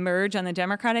is now Emerge on the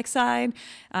Democratic side.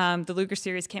 The Lugar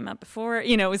series came out before.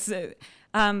 It was,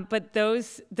 but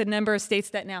the number of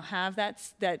states that now have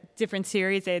that different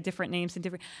series, they had different names and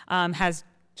different, has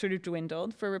sort of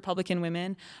dwindled for Republican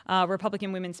women.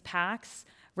 Republican women's PACs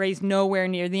raised nowhere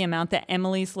near the amount that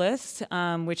Emily's List,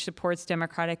 which supports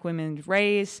Democratic women,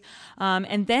 raise.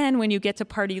 And then when you get to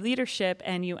party leadership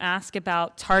and you ask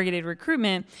about targeted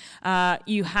recruitment,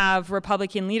 you have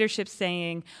Republican leadership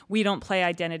saying, we don't play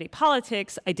identity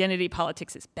politics. Identity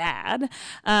politics is bad.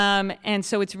 And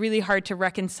so it's really hard to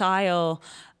reconcile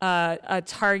a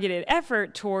targeted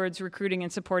effort towards recruiting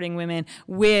and supporting women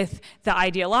with the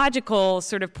ideological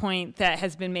sort of point that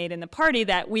has been made in the party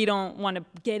that we don't want to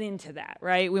get into that,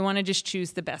 right? We want to just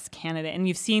choose the best candidate. And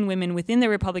you've seen women within the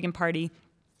Republican Party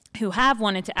who have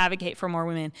wanted to advocate for more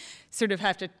women sort of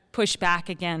have to push back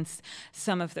against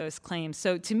some of those claims.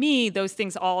 So to me, those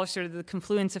things all are sort of the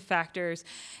confluence of factors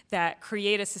that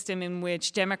create a system in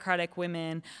which Democratic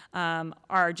women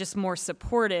are just more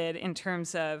supported in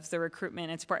terms of the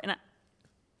recruitment and support. And I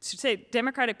should say,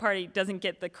 Democratic Party doesn't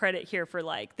get the credit here for,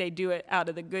 like, they do it out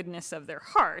of the goodness of their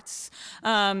hearts.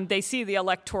 They see the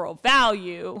electoral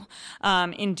value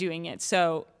in doing it.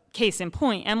 So case in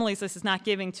point, Emily's List is not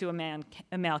giving to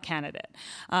a male candidate.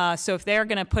 So if they're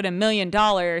going to put $1 million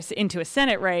into a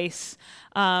Senate race,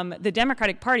 the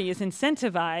Democratic Party is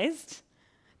incentivized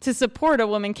to support a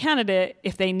woman candidate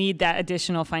if they need that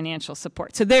additional financial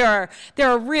support. So there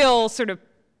are real sort of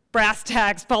brass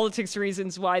tacks politics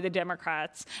reasons why the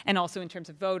Democrats, and also in terms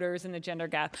of voters and the gender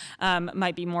gap,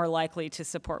 might be more likely to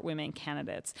support women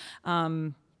candidates.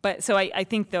 But so I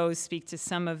think those speak to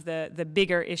some of the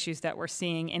bigger issues that we're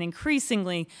seeing, and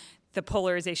increasingly the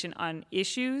polarization on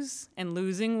issues and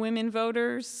losing women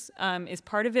voters is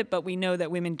part of it. But we know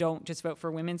that women don't just vote for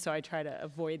women, so I try to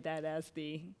avoid that as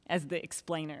the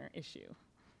explainer issue.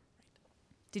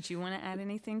 Did you want to add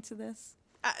anything to this?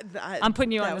 I'm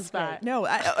putting you on the spot. Great. No,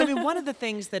 I mean, one of the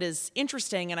things that is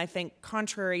interesting, and I think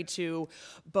contrary to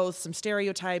both some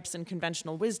stereotypes and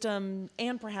conventional wisdom,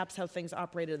 and perhaps how things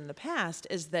operated in the past,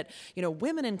 is that,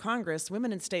 women in Congress,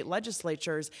 women in state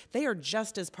legislatures, they are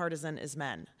just as partisan as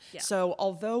men. Yeah. So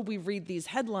although we read these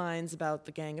headlines about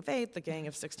the Gang of 8, the Gang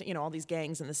of 16, all these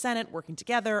gangs in the Senate working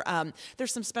together,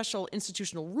 there's some special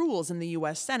institutional rules in the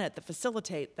U.S. Senate that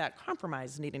facilitate that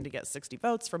compromise, needing to get 60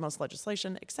 votes for most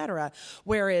legislation, et cetera.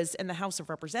 Whereas in the House of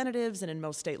Representatives and in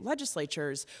most state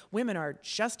legislatures, women are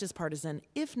just as partisan,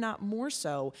 if not more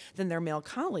so, than their male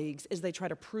colleagues as they try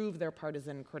to prove their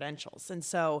partisan credentials. And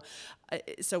so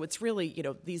it's really,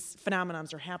 these phenomena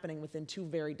are happening within two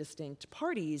very distinct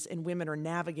parties, and women are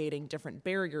navigating different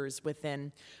barriers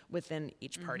within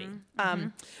each party.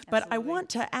 But I want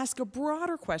to ask a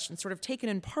broader question, sort of taken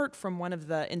in part from one of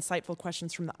the insightful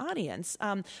questions from the audience,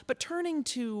 but turning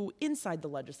to inside the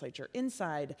legislature,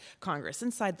 inside Congress,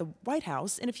 inside the White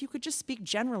House, and if you could just speak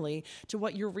generally to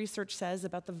what your research says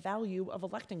about the value of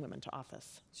electing women to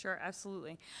office. Sure,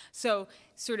 absolutely. So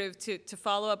sort of to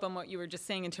follow up on what you were just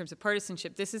saying in terms of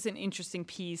partisanship, this is an interesting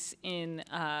piece in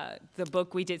the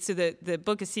book we did. So the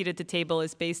book, A Seat at the Table,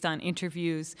 is based on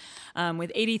interviews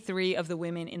with 83 of the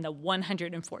women in the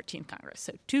 114th Congress.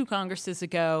 So 2 Congresses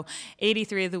ago,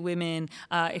 83 of the women,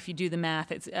 if you do the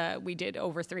math, we did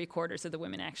over 3/4 of the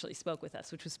women actually spoke with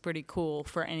us, which was pretty cool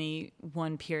for any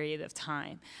one period of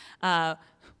time.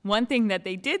 One thing that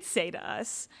they did say to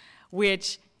us,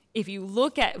 which if you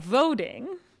look at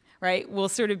voting, right, will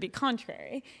sort of be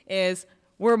contrary, is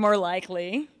we're more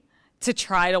likely to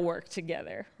try to work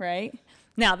together, right?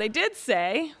 Now, they did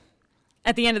say,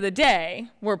 at the end of the day,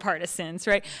 we're partisans,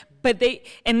 right? But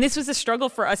and this was a struggle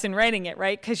for us in writing it,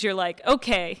 right? Because you're like,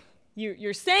 okay,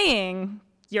 you're saying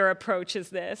your approach is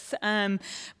this,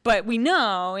 but we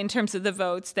know in terms of the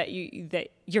votes that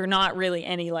you're not really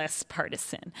any less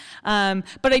partisan.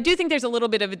 But I do think there's a little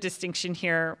bit of a distinction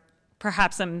here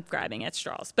perhaps I'm grabbing at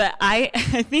straws, but I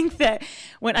think that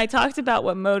when I talked about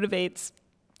what motivates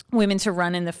women to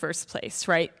run in the first place,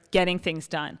 right, getting things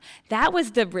done, that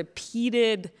was the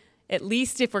repeated, at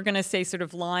least if we're going to say sort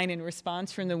of line in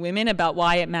response from the women about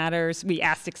why it matters. We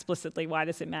asked explicitly, why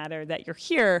does it matter that you're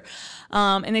here?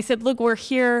 And they said, look, we're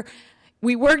here.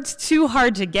 We worked too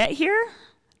hard to get here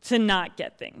to not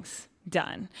get things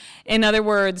done. In other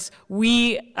words,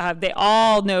 they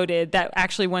all noted that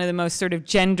actually one of the most sort of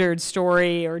gendered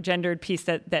story or gendered piece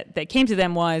that came to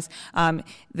them was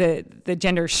the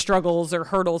gender struggles or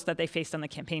hurdles that they faced on the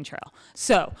campaign trail.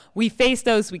 So we faced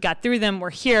those, we got through them, we're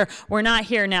here, we're not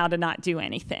here now to not do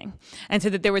anything. And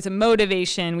so that there was a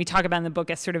motivation, we talk about in the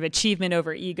book as sort of achievement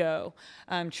over ego,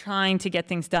 trying to get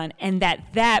things done, and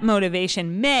that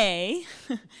motivation may,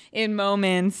 in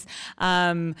moments,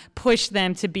 push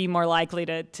them to be more likely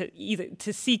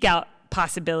to seek out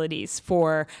possibilities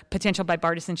for potential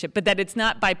bipartisanship, but that it's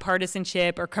not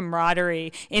bipartisanship or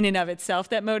camaraderie in and of itself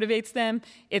that motivates them.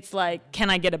 It's like, can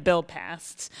I get a bill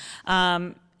passed?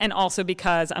 And also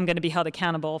because I'm going to be held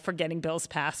accountable for getting bills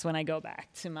passed when I go back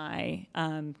to my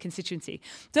constituency.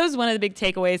 So that was one of the big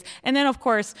takeaways. And then, of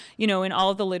course, in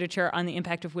all of the literature on the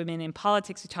impact of women in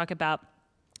politics, we talk about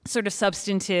sort of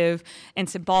substantive and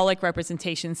symbolic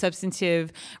representation.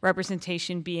 Substantive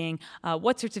representation being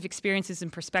what sorts of experiences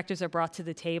and perspectives are brought to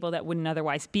the table that wouldn't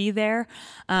otherwise be there.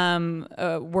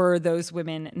 Were those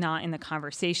women not in the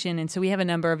conversation? And so we have a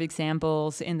number of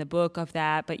examples in the book of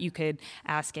that, but you could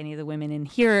ask any of the women in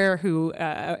here,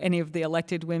 any of the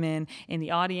elected women in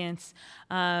the audience,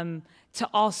 to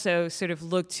also sort of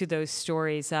look to those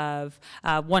stories of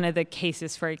one of the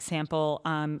cases, for example,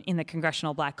 in the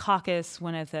Congressional Black Caucus,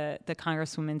 one of the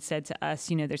congresswomen said to us,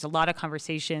 there's a lot of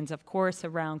conversations, of course,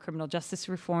 around criminal justice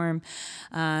reform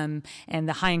and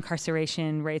the high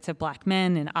incarceration rates of black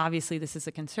men, and obviously this is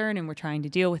a concern and we're trying to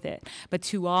deal with it. But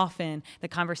too often the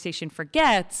conversation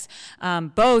forgets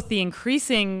both the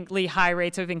increasingly high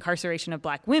rates of incarceration of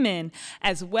black women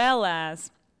as well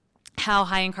as how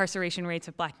high incarceration rates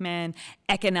of black men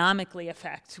economically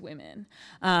affect women,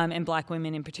 and black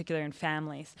women in particular in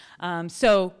families.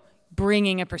 So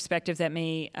bringing a perspective that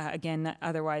may, again,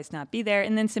 otherwise not be there.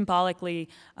 And then symbolically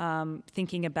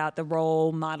thinking about the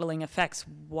role modeling effects.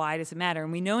 Why does it matter?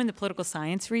 And we know in the political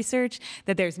science research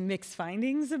that there's mixed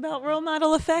findings about role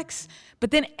model effects,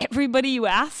 but then everybody you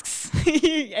ask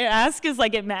is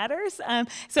like, it matters.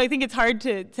 So I think it's hard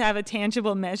to have a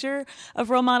tangible measure of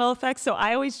role model effects. So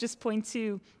I always just point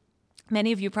to,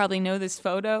 many of you probably know this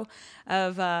photo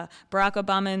of Barack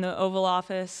Obama in the Oval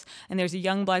Office, and there's a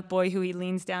young black boy who he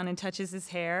leans down and touches his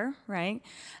hair, right?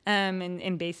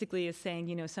 And basically is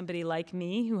saying, somebody like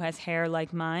me who has hair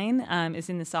like mine is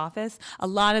in this office. A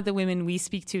lot of the women we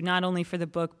speak to, not only for the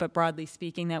book, but broadly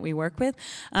speaking that we work with,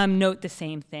 note the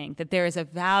same thing, that there is a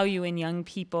value in young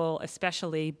people,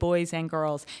 especially boys and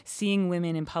girls, seeing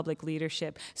women in public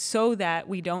leadership so that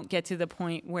we don't get to the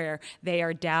point where they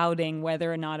are doubting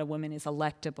whether or not a woman is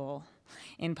electable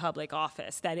in public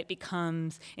office, that it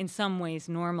becomes in some ways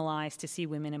normalized to see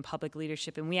women in public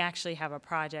leadership. And we actually have a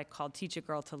project called Teach a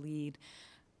Girl to Lead,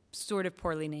 sort of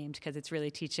poorly named because it's really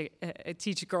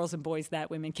teach girls and boys that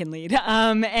women can lead,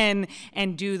 and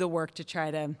do the work to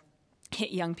try to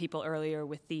hit young people earlier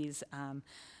with these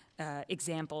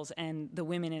examples. And the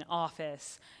women in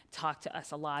office talk to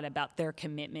us a lot about their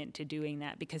commitment to doing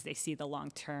that because they see the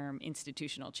long-term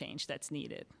institutional change that's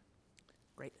needed.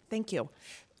 Great, thank you.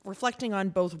 Reflecting on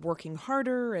both working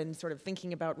harder and sort of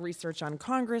thinking about research on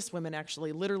Congress, women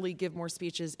actually literally give more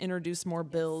speeches, introduce more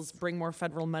bills, bring more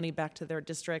federal money back to their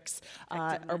districts,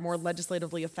 are more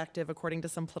legislatively effective according to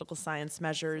some political science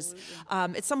measures.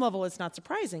 At some level, it's not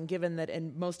surprising given that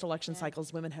in most election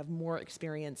cycles, women have more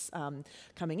experience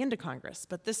coming into Congress.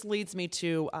 But this leads me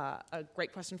to a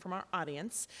great question from our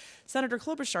audience. Senator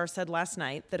Klobuchar said last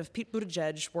night that if Pete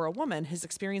Buttigieg were a woman, his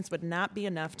experience would not be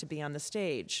enough to be on the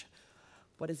stage.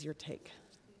 What is your take?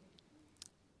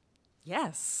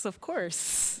 Yes, of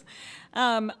course.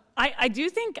 I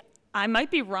do think I might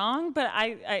be wrong, but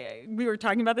we were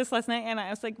talking about this last night, and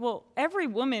I was like, well, every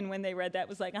woman when they read that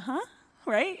was like,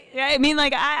 right? I mean,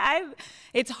 like,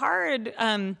 it's hard.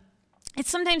 It's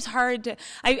sometimes hard to,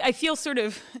 I feel sort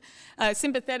of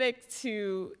sympathetic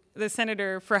to the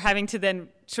senator for having to then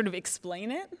sort of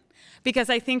explain it, because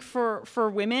I think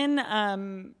for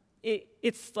women,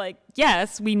 it's like,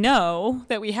 yes, we know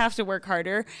that we have to work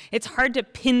harder. It's hard to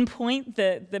pinpoint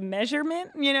the measurement,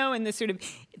 in the sort of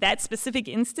that specific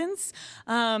instance,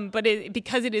 but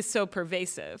because it is so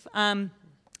pervasive.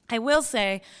 I will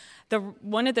say,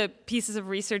 one of the pieces of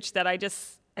research that I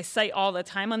cite all the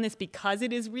time on this because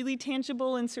it is really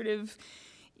tangible and sort of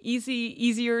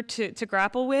easier to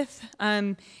grapple with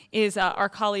is our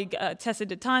colleague Tessa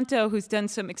DeTanto, who's done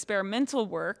some experimental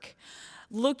work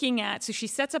looking at, so she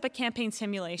sets up a campaign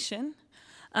simulation,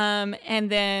 and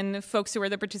then folks who are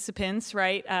the participants,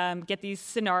 right, get these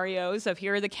scenarios of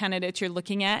here are the candidates you're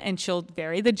looking at, and she'll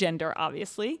vary the gender,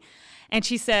 obviously. And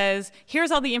she says,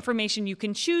 here's all the information you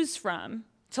can choose from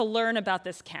to learn about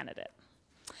this candidate.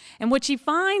 And what she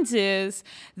finds is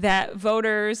that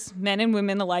voters, men and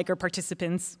women alike, or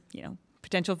participants,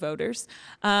 potential voters,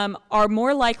 are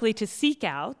more likely to seek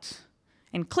out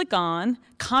and click on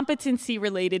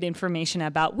competency-related information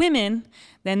about women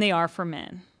than they are for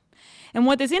men. And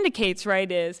what this indicates, right,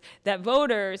 is that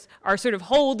voters are sort of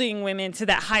holding women to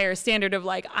that higher standard of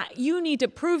like, you need to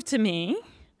prove to me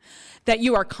that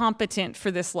you are competent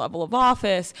for this level of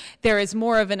office. There is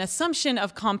more of an assumption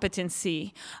of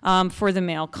competency for the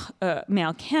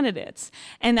male candidates.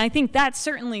 And I think that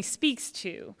certainly speaks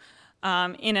to,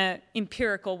 in an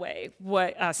empirical way,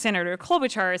 what Senator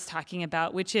Klobuchar is talking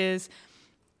about, which is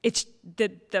it's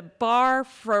the bar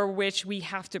for which we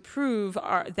have to prove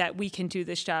that we can do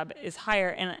this job is higher.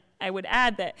 And I would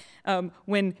add that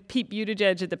when Pete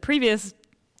Buttigieg at the previous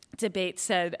debate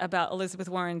said about Elizabeth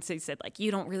Warren, so he said, like, you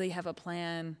don't really have a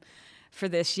plan for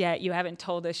this yet. You haven't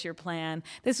told us your plan.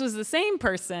 This was the same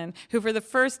person who for the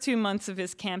first 2 months of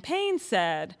his campaign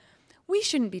said, we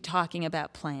shouldn't be talking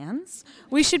about plans.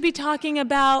 We should be talking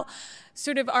about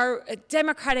sort of our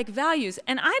democratic values.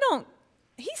 And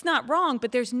he's not wrong,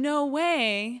 but there's no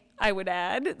way, I would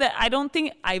add, that I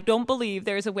don't believe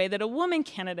there's a way that a woman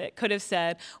candidate could have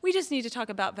said, we just need to talk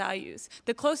about values.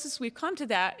 The closest we've come to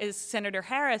that is Senator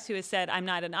Harris, who has said, I'm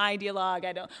not an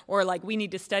ideologue, or like, we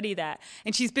need to study that.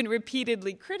 And she's been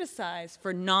repeatedly criticized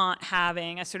for not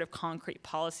having a sort of concrete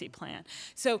policy plan.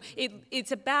 So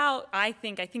it's about, I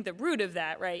think the root of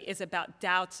that, right, is about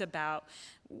doubts about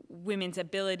women's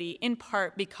ability, in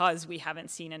part because we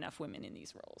haven't seen enough women in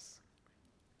these roles.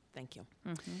 Thank you.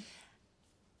 Mm-hmm.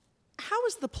 How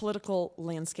has the political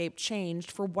landscape changed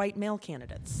for white male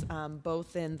candidates,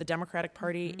 both in the Democratic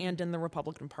Party and in the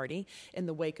Republican Party, in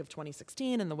the wake of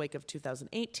 2016, in the wake of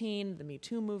 2018, the Me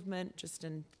Too movement, just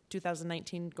in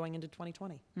 2019 going into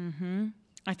 2020? Mm-hmm.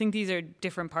 I think these are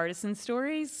different partisan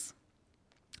stories.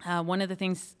 One of the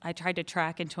things I tried to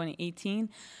track in 2018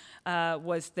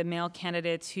 was the male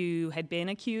candidates who had been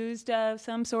accused of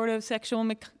some sort of sexual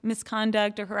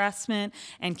misconduct or harassment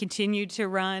and continued to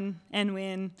run and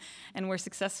win and were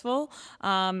successful.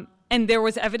 And there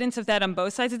was evidence of that on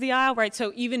both sides of the aisle, right?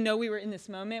 So even though we were in this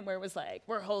moment where it was like,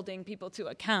 we're holding people to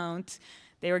account,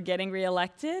 they were getting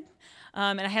reelected.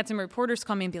 And I had some reporters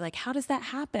call me and be like, how does that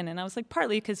happen? And I was like,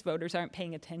 partly because voters aren't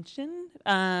paying attention.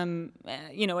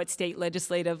 At state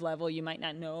legislative level, you might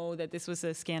not know that this was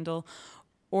a scandal,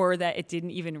 or that it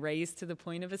didn't even raise to the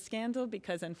point of a scandal,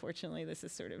 because unfortunately this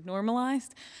is sort of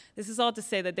normalized. This is all to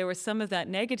say that there was some of that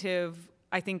negative,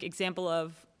 I think, example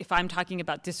of, if I'm talking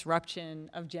about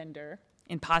disruption of gender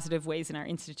in positive ways in our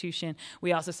institution,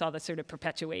 we also saw the sort of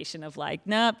perpetuation of like,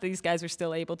 nope, these guys were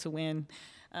still able to win.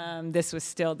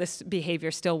 This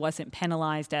behavior still wasn't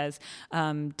penalized as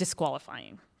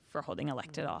disqualifying for holding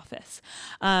elected office.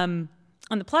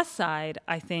 On the plus side,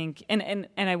 I think, and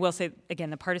I will say,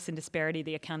 again, the partisan disparity,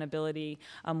 the accountability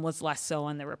was less so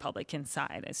on the Republican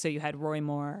side. So you had Roy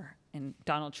Moore and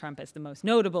Donald Trump as the most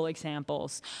notable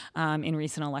examples in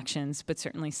recent elections, but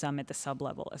certainly some at the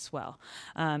sub-level as well.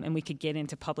 And we could get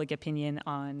into public opinion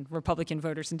on Republican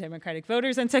voters and Democratic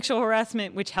voters on sexual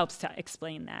harassment, which helps to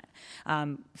explain that,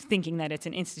 thinking that it's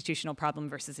an institutional problem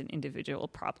versus an individual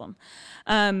problem.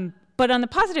 But on the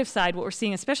positive side, what we're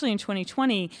seeing, especially in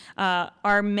 2020,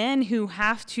 are men who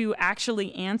have to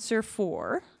actually answer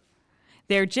for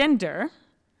their gender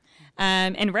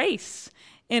and race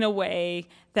in a way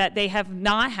that they have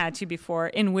not had to before,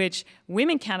 in which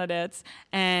women candidates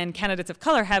and candidates of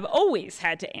color have always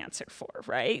had to answer for,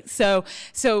 right? So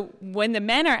when the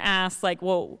men are asked, like,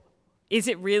 well, is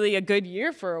it really a good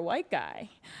year for a white guy?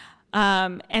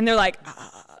 And they're like,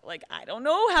 I don't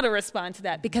know how to respond to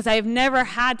that, because I have never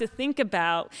had to think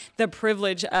about the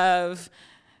privilege of,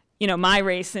 my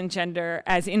race and gender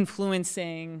as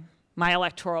influencing my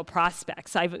electoral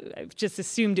prospects. I've just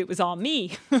assumed it was all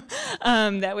me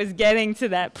that was getting to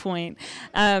that point.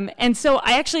 And so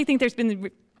I actually think there's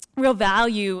been real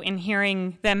value in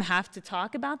hearing them have to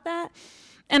talk about that.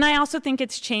 And I also think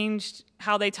it's changed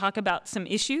how they talk about some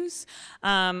issues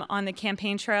on the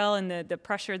campaign trail and the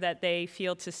pressure that they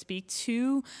feel to speak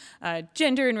to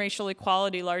gender and racial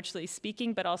equality, largely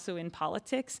speaking, but also in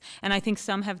politics. And I think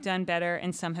some have done better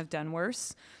and some have done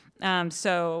worse.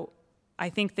 So I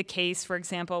think the case, for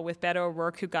example, with Beto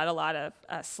O'Rourke, who got a lot of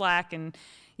slack and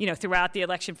throughout the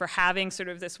election for having sort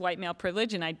of this white male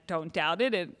privilege, and I don't doubt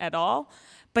it at all,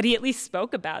 but he at least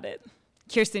spoke about it.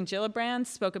 Kirsten Gillibrand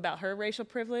spoke about her racial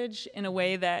privilege in a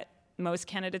way that most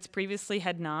candidates previously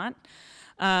had not.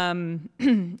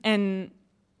 And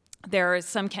there are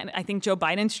some, I think Joe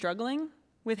Biden's struggling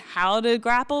with how to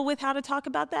grapple with how to talk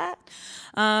about that.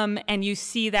 And you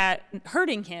see that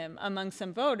hurting him among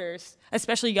some voters,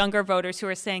 especially younger voters who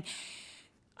are saying,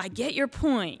 I get your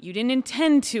point. You didn't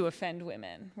intend to offend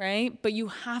women, right? But you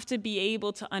have to be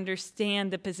able to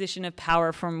understand the position of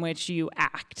power from which you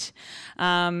act.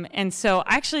 And so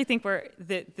I actually think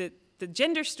the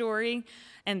gender story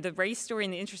and the race story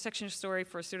and the intersection story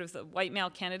for sort of the white male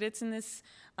candidates in this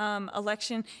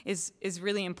election is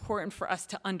really important for us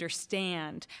to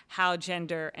understand how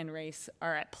gender and race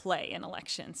are at play in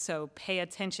elections. So pay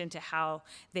attention to how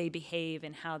they behave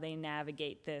and how they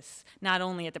navigate this, not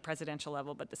only at the presidential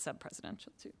level, but the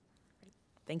sub-presidential too.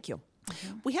 Thank you.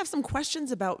 We have some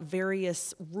questions about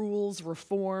various rules,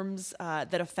 reforms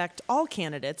that affect all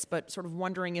candidates, but sort of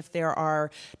wondering if there are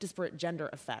disparate gender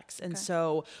effects. And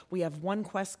so we have one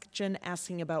question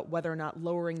asking about whether or not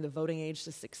lowering the voting age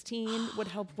to 16 would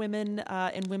help women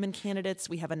and women candidates.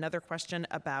 We have another question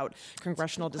about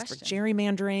congressional district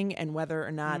gerrymandering and whether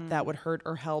or not that would hurt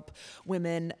or help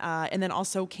women. And then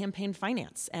also campaign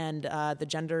finance and the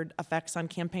gendered effects on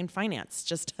campaign finance.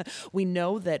 Just we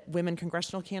know that women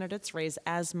congressional candidates raise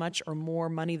as much or more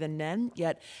money than men,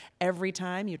 yet every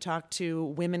time you talk to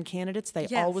women candidates, they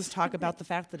always talk about the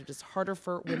fact that it is harder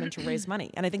for women to raise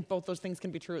money. And I think both those things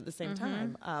can be true at the same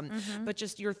time. But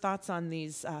just your thoughts on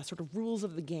these sort of rules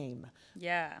of the game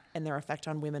and their effect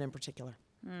on women in particular.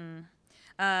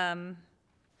 I'm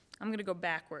going to go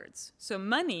backwards. So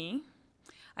money,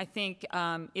 I think,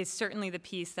 is certainly the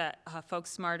piece that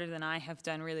folks smarter than I have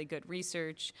done really good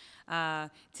research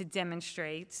to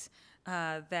demonstrate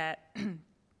that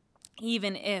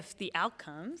even if the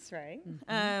outcomes, right,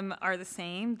 are the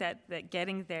same, that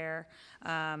getting there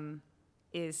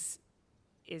is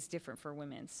different for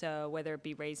women. So whether it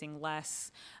be raising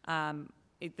less,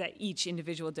 that each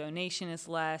individual donation is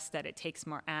less, that it takes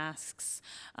more asks,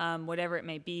 whatever it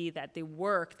may be, that the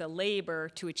work, the labor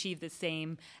to achieve the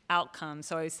same outcome.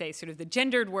 So I would say sort of the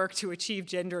gendered work to achieve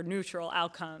gender neutral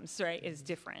outcomes, right, is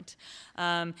different.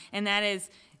 And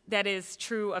that is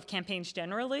true of campaigns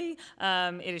generally.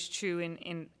 It is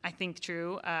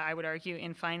true I would argue,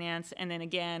 in finance. And then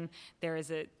again, there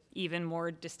is even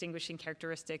more distinguishing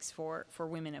characteristics for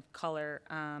women of color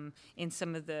in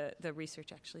some of the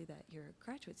research, actually, that your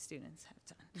graduate students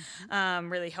have done.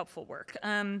 Really helpful work.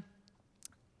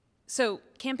 So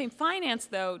campaign finance,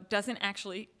 though, doesn't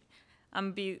actually...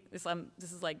 this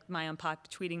is like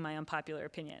tweeting my unpopular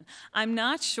opinion. I'm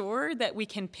not sure that we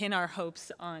can pin our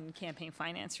hopes on campaign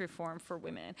finance reform for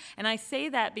women. And I say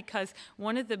that because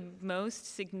one of the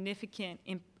most significant,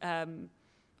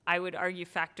 I would argue,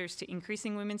 factors to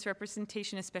increasing women's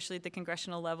representation, especially at the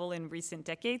congressional level in recent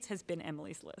decades, has been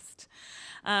Emily's List.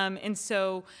 And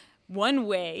so one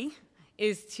way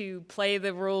is to play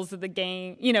the rules of the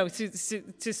game,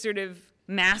 to sort of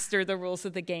master the rules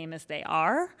of the game as they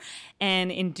are.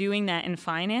 And in doing that in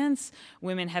finance,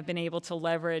 women have been able to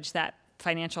leverage that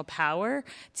financial power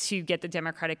to get the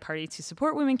Democratic Party to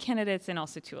support women candidates and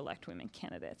also to elect women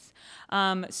candidates.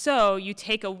 So you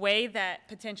take away that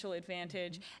potential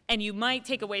advantage, and you might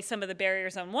take away some of the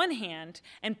barriers on one hand,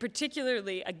 and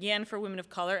particularly, again, for women of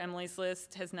color, Emily's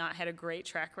List has not had a great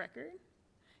track record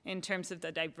in terms of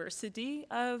the diversity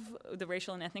of the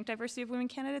racial and ethnic diversity of women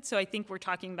candidates. So I think we're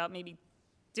talking about maybe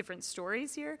different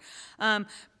stories here,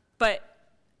 but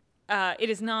it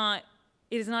is not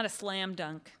a slam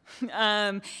dunk.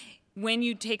 When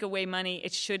you take away money,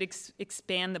 it should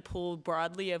expand the pool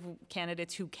broadly of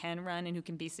candidates who can run and who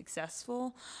can be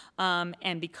successful.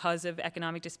 And because of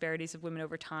economic disparities of women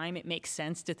over time, it makes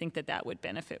sense to think that would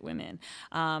benefit women.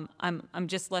 I'm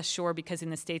just less sure because in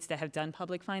the states that have done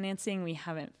public financing, we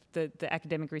haven't. The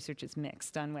academic research is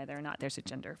mixed on whether or not there's a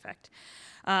gender effect.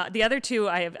 The other two,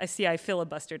 I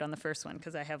filibustered on the first one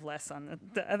because I have less on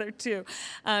the other two.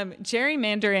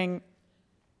 Gerrymandering.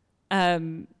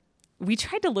 We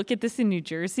tried to look at this in New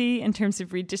Jersey in terms of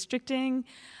redistricting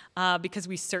because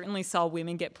we certainly saw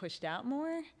women get pushed out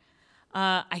more.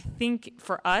 I think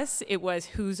for us, it was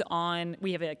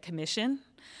we have a commission,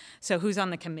 so who's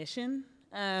on the commission,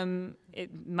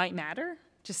 it might matter,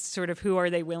 just sort of who are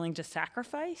they willing to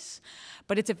sacrifice.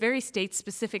 But it's a very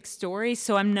state-specific story,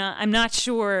 so I'm not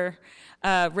sure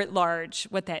writ large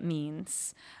what that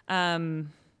means.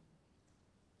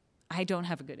 I don't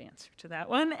have a good answer to that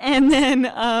one. And then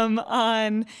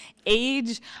on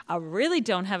age, I really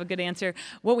don't have a good answer.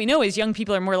 What we know is young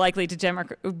people are more likely to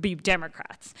be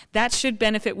Democrats. That should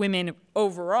benefit women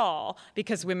overall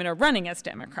because women are running as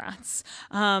Democrats.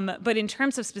 But in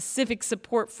terms of specific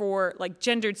support for like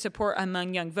gendered support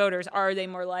among young voters, are they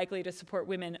more likely to support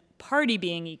women party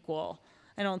being equal?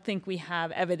 I don't think we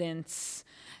have evidence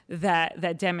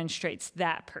that demonstrates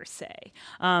that per se.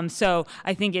 So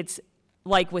I think it's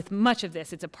like with much of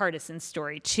this, it's a partisan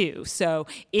story too. So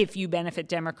if you benefit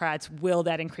Democrats, will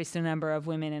that increase the number of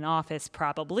women in office?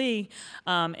 Probably.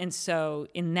 And so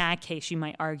in that case, you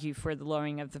might argue for the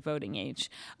lowering of the voting age.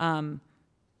 But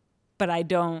we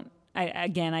don't have I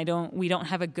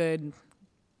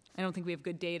don't think we have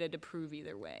good data to prove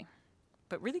either way.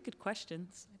 But really good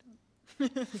questions. I'm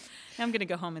going to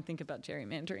go home and think about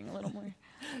gerrymandering a little more.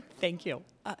 Thank you.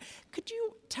 Could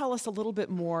you tell us a little bit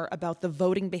more about the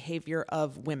voting behavior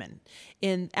of women?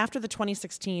 After the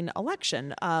 2016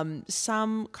 election,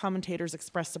 some commentators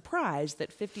expressed surprise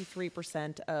that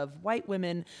 53% of white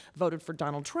women voted for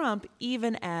Donald Trump,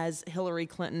 even as Hillary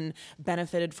Clinton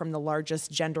benefited from the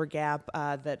largest gender gap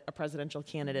that a presidential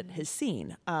candidate has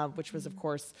seen, which was, of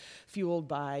course, fueled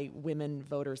by women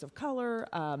voters of color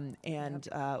and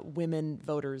women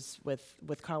voters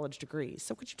with college degrees.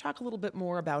 So could you talk a little bit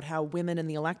more about how women in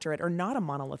the electorate are not a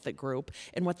monolithic group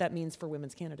and what that means for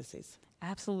women's candidacies?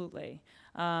 Absolutely.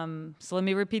 So let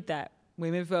me repeat that.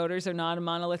 Women voters are not a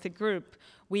monolithic group.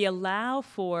 We allow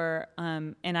for,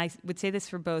 and I would say this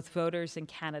for both voters and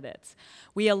candidates,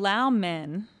 we allow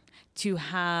men to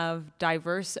have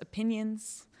diverse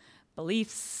opinions,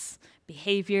 beliefs,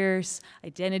 behaviors,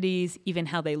 identities, even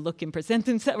how they look and present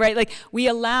themselves, right? Like we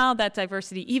allow that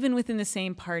diversity even within the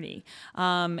same party.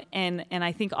 And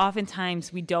I think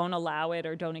oftentimes we don't allow it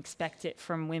or don't expect it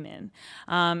from women.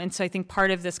 And so I think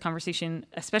part of this conversation,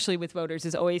 especially with voters,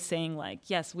 is always saying like,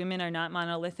 yes, women are not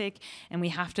monolithic and we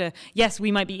have to, yes,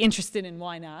 we might be interested in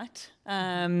why not,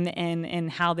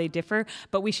 and how they differ,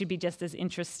 but we should be just as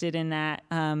interested in that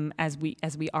as we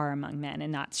are among men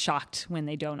and not shocked when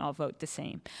they don't all vote the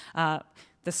same.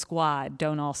 The squad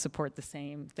don't all support the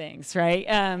same things,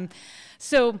 right?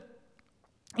 So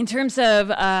in terms of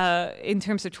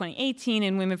 2018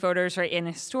 and women voters, right, and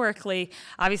historically,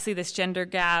 obviously this gender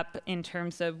gap in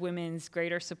terms of women's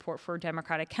greater support for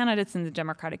Democratic candidates in the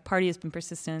Democratic Party has been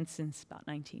persistent since about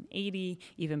 1980,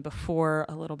 even before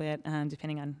a little bit,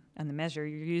 depending on the measure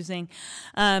you're using.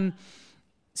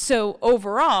 So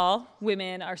overall,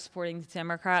 women are supporting the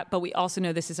Democrat, but we also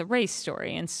know this is a race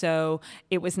story. And so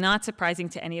it was not surprising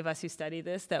to any of us who studied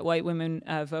this that white women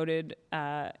voted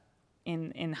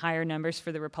in higher numbers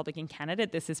for the Republican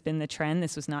candidate. This has been the trend.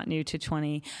 This was not new to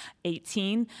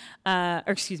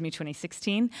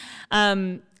 2016.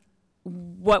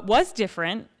 What was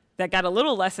different that got a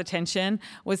little less attention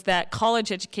was that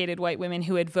college-educated white women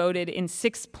who had voted in a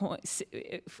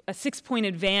 6-point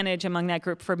advantage among that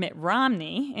group for Mitt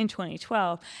Romney in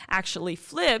 2012 actually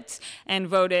flipped and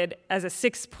voted as a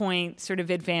 6-point sort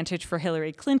of advantage for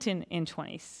Hillary Clinton in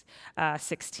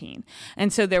 2016.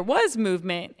 And so there was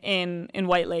movement in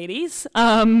white ladies,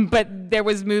 but there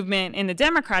was movement in the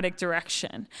Democratic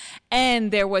direction. And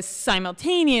there was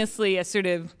simultaneously a sort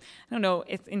of, I don't know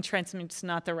if entrenchment's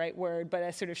not the right word, but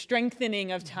a sort of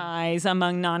strengthening of ties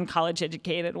among non-college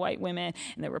educated white women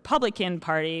in the Republican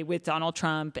Party with Donald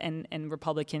Trump and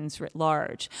Republicans writ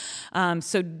large.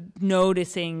 So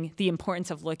noticing the importance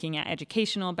of looking at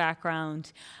educational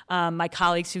background. My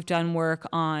colleagues who've done work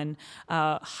on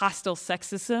hostile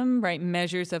sexism, right,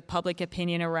 measures of public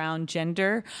opinion around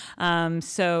gender.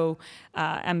 So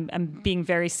I'm being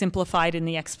very simplified in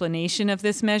the explanation of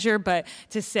this measure, but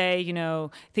to say, you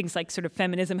know, things like sort of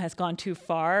feminism has gone too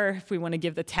far, if we want to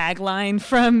give the tagline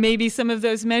from maybe some of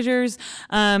those measures,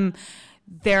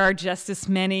 there are just as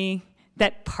many,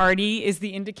 that party is the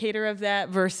indicator of that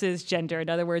versus gender. In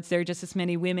other words, there are just as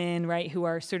many women, right, who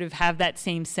are sort of have that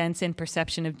same sense and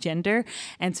perception of gender.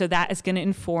 And so that is going to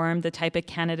inform the type of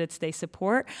candidates they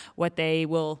support, what they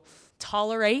will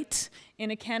tolerate in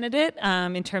a candidate,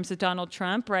 in terms of Donald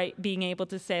Trump, right, being able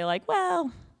to say like,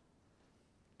 well,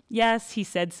 yes, he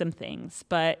said some things,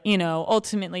 but, you know,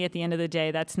 ultimately at the end of the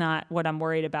day, that's not what I'm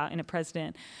worried about in a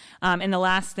president. And the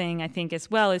last thing I think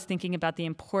as well is thinking about the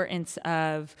importance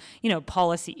of, you know,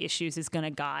 policy issues is going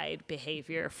to guide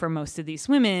behavior for most of these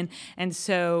women. And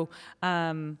so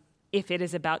if it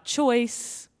is about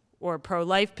choice or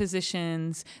pro-life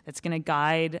positions, that's going to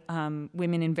guide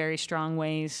women in very strong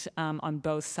ways on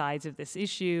both sides of this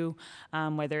issue,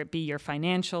 whether it be your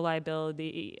financial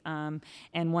liability.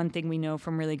 And one thing we know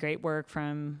from really great work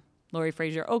from Lori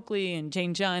Fraser Oakley and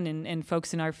Jane Junn and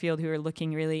folks in our field who are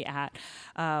looking really at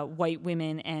white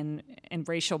women and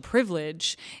racial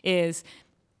privilege is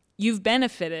you've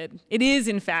benefited. It is,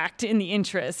 in fact, in the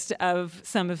interest of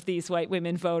some of these white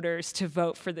women voters to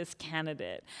vote for this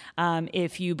candidate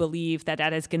if you believe that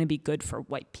that is going to be good for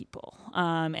white people.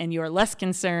 And you're less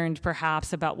concerned,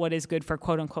 perhaps, about what is good for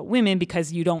quote-unquote women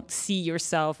because you don't see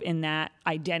yourself in that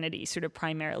identity, sort of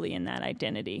primarily in that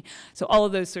identity. So all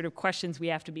of those sort of questions we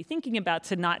have to be thinking about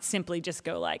to not simply just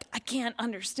go like, I can't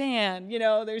understand,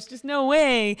 there's just no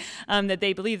way that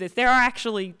they believe this. There are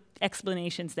actually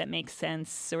explanations that make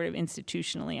sense sort of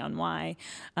institutionally on why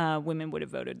women would have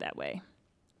voted that way.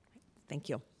 Thank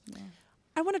you. Yeah.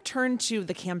 I want to turn to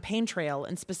the campaign trail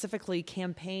and specifically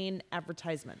campaign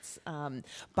advertisements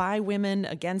by women,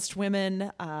 against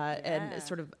women, and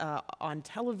sort of on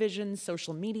television,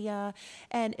 social media.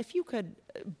 And if you could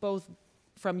both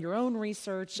from your own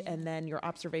research and then your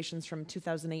observations from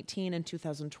 2018 and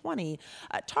 2020,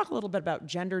 talk a little bit about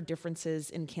gender differences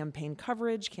in campaign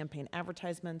coverage, campaign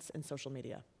advertisements, and social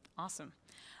media. Awesome.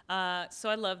 So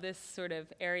I love this sort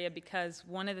of area because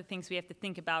one of the things we have to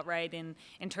think about, right, in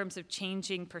terms of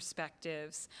changing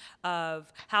perspectives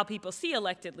of how people see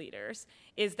elected leaders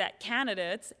is that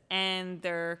candidates and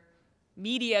their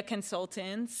media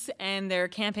consultants and their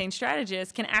campaign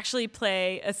strategists can actually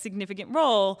play a significant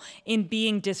role in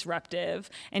being disruptive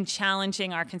and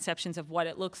challenging our conceptions of what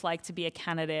it looks like to be a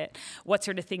candidate, what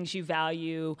sort of things you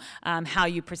value, how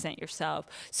you present yourself.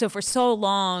 So for so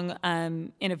long,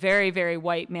 in a very, very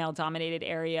white male-dominated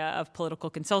area of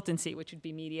political consultancy, which would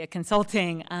be media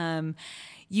consulting,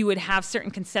 you would have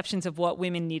certain conceptions of what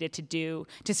women needed to do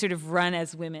to sort of run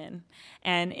as women.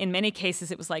 And in many cases,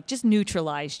 it was like, just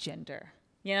neutralize gender.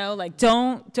 Like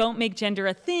don't make gender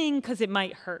a thing because it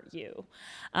might hurt you.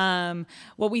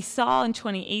 What we saw in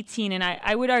 2018, and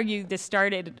I would argue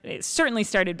it certainly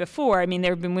started before. I mean,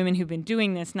 there have been women who've been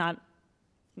doing this, not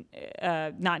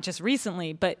just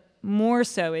recently, but more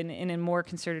so in a more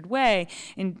concerted way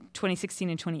in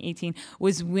 2016 and 2018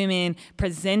 was women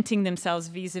presenting themselves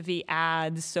vis-a-vis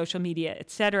ads, social media, et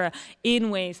cetera,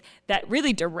 in ways that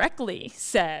really directly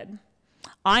said,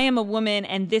 I am a woman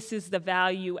and this is the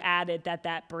value added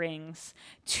that brings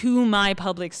to my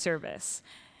public service.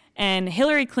 And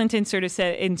Hillary Clinton sort of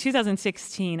said in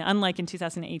 2016, unlike in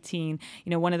 2018,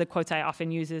 one of the quotes I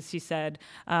often use is she said,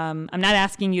 I'm not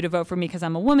asking you to vote for me because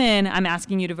I'm a woman. I'm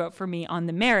asking you to vote for me on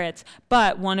the merits.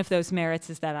 But one of those merits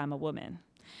is that I'm a woman.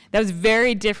 That was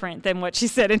very different than what she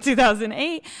said in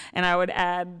 2008. And I would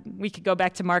add, we could go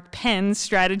back to Mark Penn's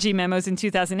strategy memos in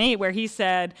 2008, where he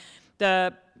said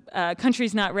the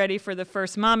country's not ready for the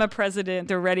first mama president.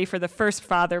 They're ready for the first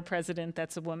father president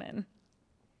that's a woman.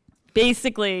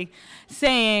 Basically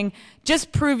saying,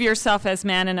 just prove yourself as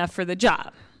man enough for the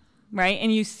job, right?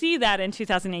 And you see that in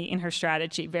 2008 in her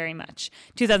strategy very much.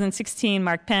 2016,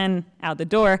 Mark Penn, out the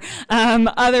door.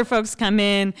 Other folks come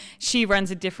in. She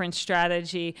runs a different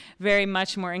strategy, very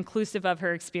much more inclusive of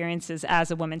her experiences as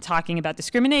a woman, talking about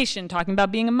discrimination, talking about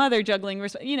being a mother, juggling,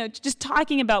 just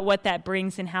talking about what that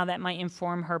brings and how that might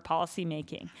inform her policy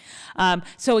making.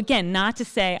 So again, not to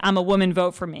say, I'm a woman,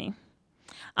 vote for me.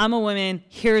 I'm a woman,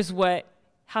 here's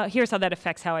how that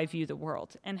affects how I view the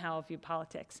world and how I view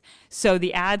politics. So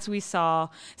the ads we saw,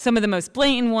 some of the most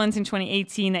blatant ones in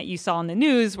 2018 that you saw in the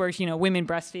news were, women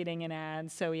breastfeeding in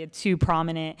ads. So we had two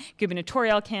prominent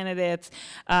gubernatorial candidates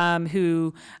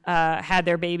who had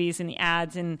their babies in the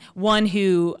ads, and one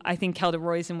who I think Kelda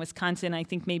Roys in Wisconsin, I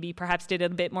think maybe perhaps did it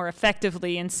a bit more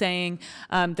effectively in saying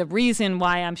the reason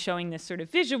why I'm showing this sort of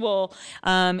visual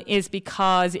is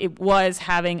because it was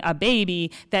having a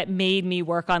baby that made me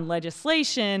work on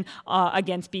legislation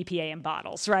against BPA in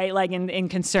bottles, right? Like in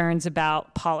concerns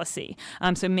about policy.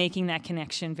 So making that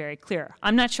connection very clear.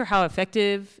 I'm not sure how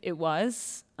effective it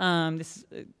was.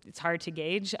 It's hard to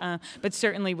gauge, but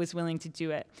certainly was willing to do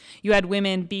it. You had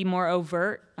women be more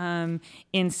overt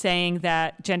in saying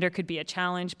that gender could be a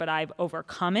challenge, but I've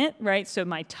overcome it, right? So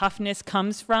my toughness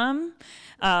comes from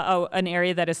an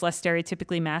area that is less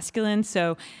stereotypically masculine.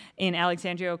 So in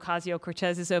Alexandria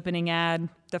Ocasio-Cortez's opening ad,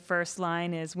 the first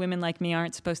line is, women like me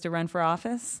aren't supposed to run for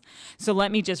office. So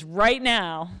let me just right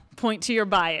now point to your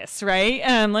bias, right?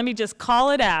 Let me just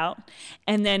call it out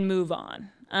and then move on.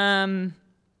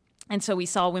 And so we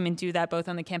saw women do that both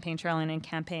on the campaign trail and in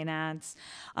campaign ads.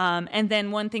 And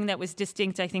then one thing that was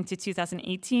distinct, I think, to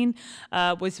 2018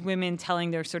 was women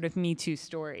telling their sort of Me Too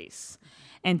stories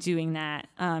and doing that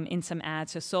in some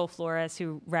ads. So Sol Flores,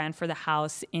 who ran for the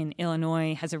House in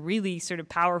Illinois, has a really sort of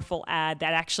powerful ad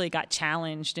that actually got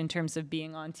challenged in terms of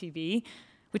being on TV,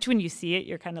 which when you see it,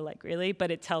 you're kind of like, really?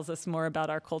 But it tells us more about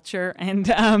our culture and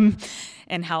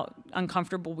how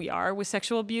uncomfortable we are with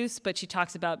sexual abuse. But she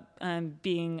talks about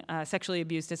being sexually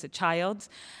abused as a child,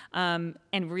 and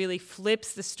really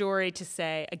flips the story to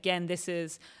say, again, this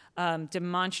is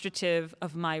demonstrative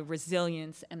of my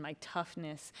resilience and my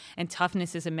toughness. And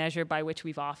toughness is a measure by which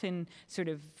we've often sort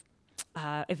of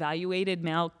evaluated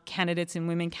male candidates and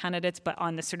women candidates, but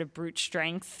on the sort of brute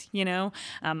strength,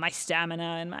 my stamina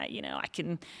and my, I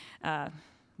can,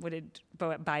 what did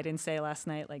Biden say last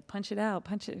night? Like, punch it out,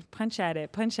 punch at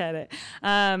it.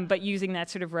 But using that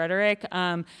sort of rhetoric,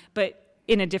 but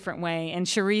in a different way. And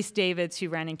Sharice Davids, who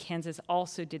ran in Kansas,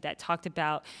 also did that, talked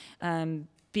about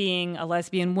being a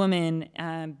lesbian woman,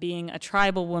 being a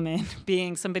tribal woman,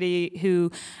 being somebody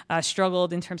who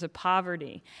struggled in terms of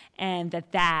poverty, and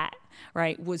that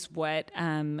right, was what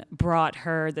brought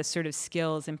her the sort of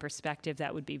skills and perspective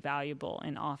that would be valuable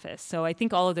in office. So I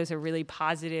think all of those are really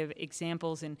positive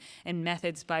examples and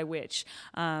methods by which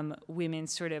women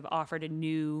sort of offered a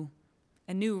new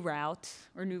route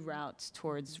or new routes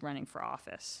towards running for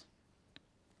office.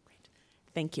 Great.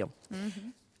 Thank you. Mm-hmm.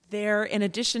 There, in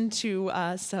addition to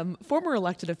some former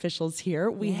elected officials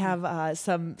here, we have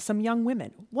some young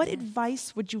women. What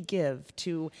advice would you give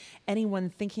to anyone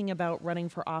thinking about running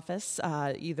for office,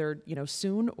 either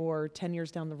soon or 10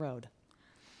 years down the road?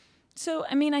 So,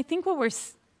 I mean, I think what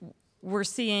we're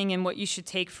seeing and what you should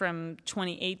take from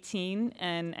 2018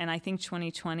 and I think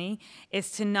 2020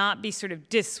 is to not be sort of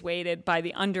dissuaded by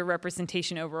the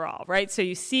underrepresentation overall, right? So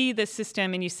you see the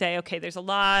system and you say, okay, there's a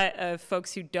lot of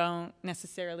folks who don't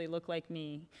necessarily look like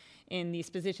me in these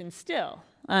positions still,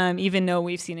 even though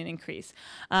we've seen an increase.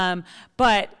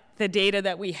 But the data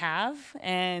that we have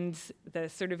and the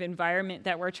sort of environment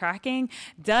that we're tracking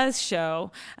does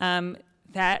show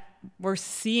that we're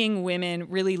seeing women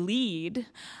really lead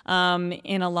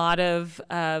in a lot of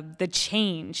the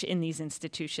change in these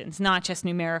institutions, not just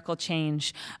numerical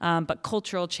change, but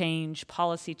cultural change,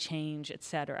 policy change, et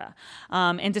cetera.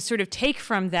 And to sort of take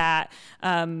from that,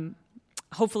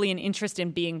 hopefully an interest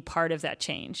in being part of that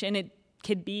change. And it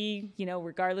could be,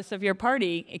 regardless of your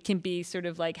party, it can be sort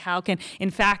of like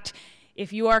in fact,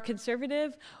 if you are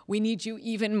conservative, we need you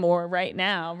even more right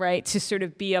now, right, to sort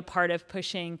of be a part of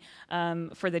pushing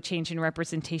for the change in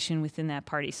representation within that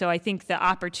party. So I think the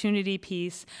opportunity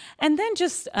piece, and then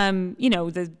just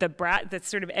the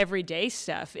sort of everyday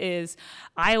stuff is,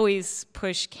 I always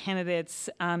push candidates,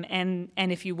 and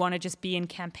if you want to just be in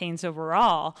campaigns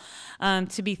overall,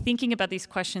 to be thinking about these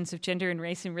questions of gender and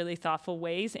race in really thoughtful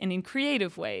ways and in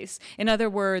creative ways. In other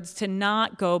words, to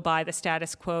not go by the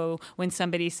status quo when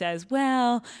somebody says,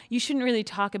 well, you shouldn't really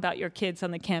talk about your kids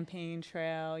on the campaign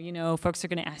trail. Folks are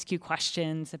going to ask you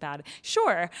questions about it.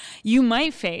 Sure, you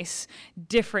might face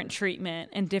different treatment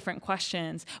and different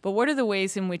questions, but what are the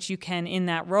ways in which you can, in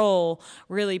that role,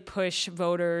 really push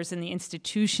voters and the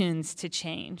institutions to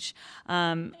change?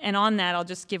 And on that, I'll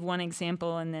just give one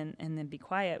example and then be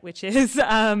quiet, which is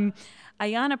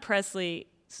Ayanna Pressley.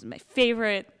 This is my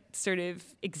favorite sort of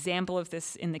example of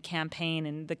this in the campaign,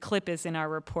 and the clip is in our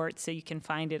report, so you can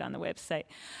find it on the website.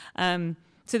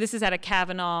 So this is at a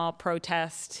Kavanaugh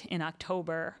protest in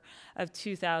October of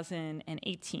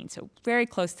 2018, so very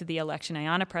close to the election.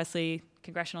 Ayanna Pressley,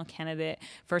 congressional candidate,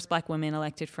 first black woman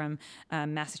elected from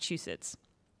Massachusetts.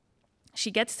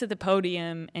 She gets to the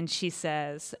podium and she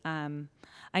says,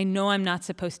 I know I'm not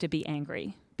supposed to be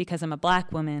angry because I'm a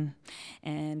black woman,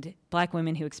 and black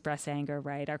women who express anger,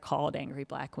 right, are called angry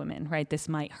black women, right? This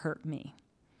might hurt me.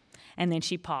 And then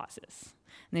she pauses.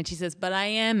 And then she says, but I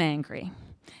am angry.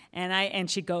 And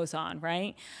she goes on,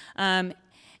 right? And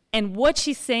what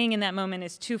she's saying in that moment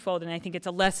is twofold, and I think it's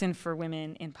a lesson for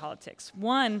women in politics.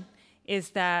 One is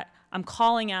that I'm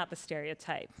calling out the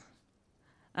stereotype,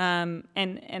 and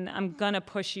I'm going to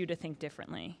push you to think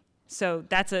differently. So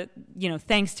that's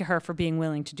thanks to her for being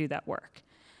willing to do that work.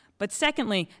 But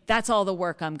secondly, that's all the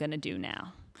work I'm going to do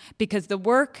now, because the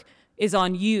work is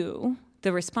on you.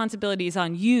 The responsibility is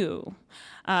on you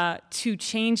to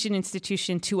change an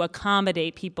institution to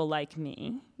accommodate people like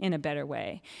me in a better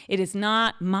way. It is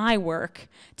not my work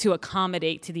to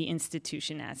accommodate to the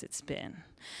institution as it's been.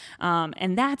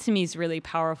 And that to me is really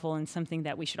powerful and something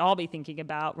that we should all be thinking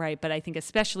about, right? But I think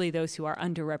especially those who are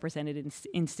underrepresented in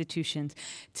institutions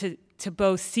to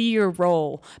both see your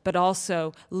role, but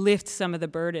also lift some of the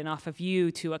burden off of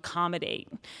you to accommodate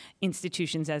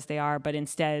institutions as they are, but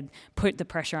instead put the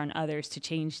pressure on others to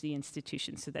change the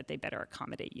institutions so that they better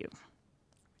accommodate you.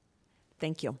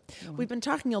 Thank you. We've been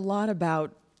talking a lot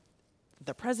about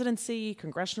the presidency,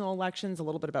 congressional elections, a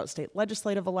little bit about state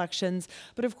legislative elections,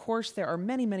 but of course there are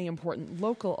many, many important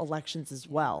local elections as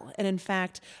well. And in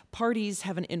fact, parties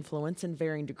have an influence in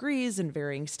varying degrees in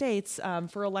varying states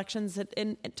for elections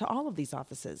to all of these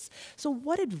offices. So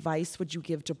what advice would you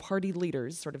give to party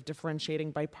leaders, sort of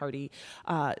differentiating by party,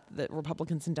 the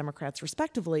Republicans and Democrats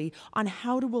respectively, on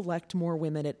how to elect more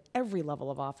women at every level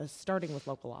of office, starting with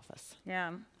local office?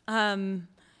 Yeah.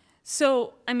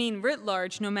 So, I mean, writ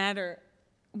large, no matter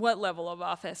what level of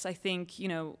office, I think,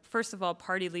 first of all,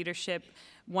 party leadership,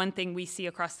 one thing we see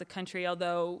across the country,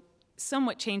 although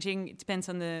somewhat changing, it depends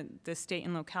on the state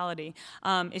and locality,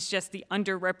 is just the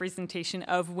underrepresentation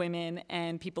of women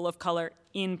and people of color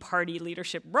in party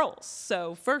leadership roles.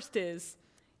 So first is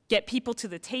get people to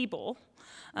the table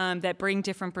that bring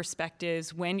different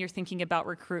perspectives when you're thinking about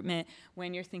recruitment,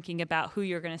 when you're thinking about who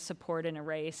you're going to support in a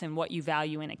race and what you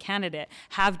value in a candidate.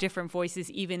 Have different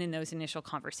voices even in those initial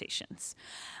conversations.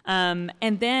 And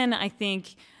then I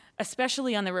think,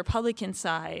 especially on the Republican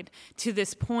side, to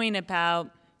this point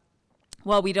about,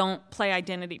 well, we don't play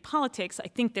identity politics, I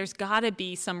think there's got to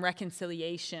be some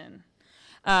reconciliation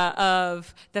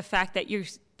of the fact that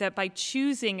that by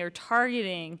choosing or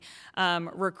targeting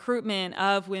recruitment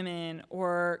of women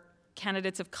or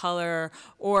candidates of color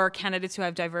or candidates who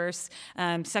have diverse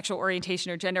sexual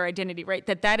orientation or gender identity, right,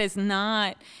 that is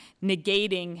not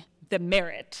negating the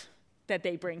merit that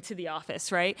they bring to the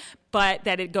office, right? But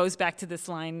that it goes back to this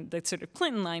line, the sort of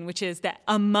Clinton line, which is that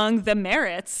among the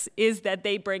merits is that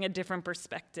they bring a different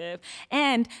perspective,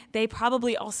 and they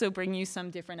probably also bring you some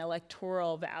different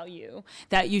electoral value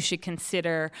that you should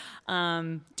consider,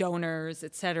 donors,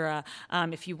 et cetera,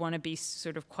 if you want to be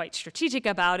sort of quite strategic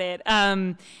about it,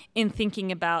 in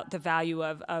thinking about the value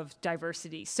of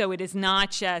diversity. So it is not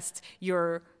just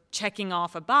your checking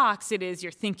off a box, it is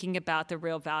you're thinking about the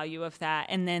real value of that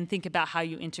and then think about how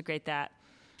you integrate that.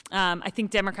 I think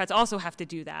Democrats also have to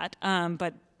do that,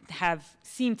 but have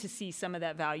seemed to see some of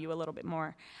that value a little bit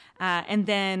more. And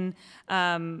then,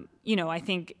 I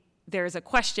think there's a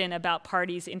question about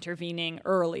parties intervening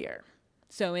earlier.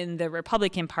 So in the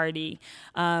Republican Party,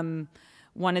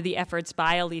 one of the efforts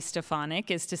by Elise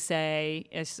Stefanik is to say,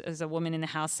 as a woman in the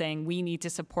House, saying we need to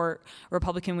support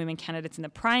Republican women candidates in the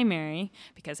primary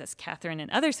because, as Catherine and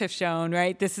others have shown,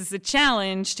 right, this is a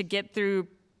challenge to get through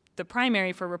the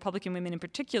primary for Republican women in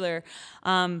particular.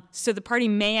 So the party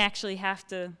may actually have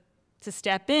to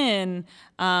step in.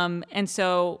 And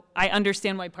so I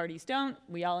understand why parties don't.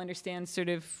 We all understand sort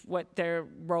of what their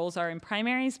roles are in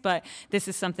primaries, but this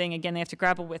is something, again, they have to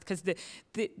grapple with, because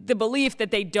the belief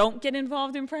that they don't get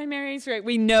involved in primaries, right,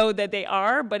 we know that they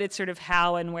are, but it's sort of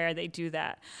how and where they do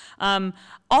that.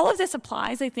 All of this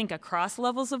applies, I think, across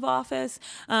levels of office,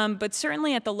 but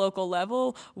certainly at the local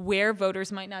level, where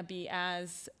voters might not be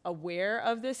as aware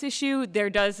of this issue,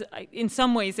 in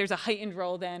some ways, there's a heightened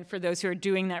role then for those who are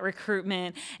doing that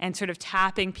recruitment and sort of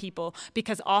tapping people,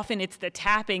 because often it's the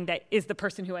tapping that is the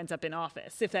person who ends up in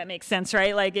office, if that makes sense,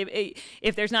 right? Like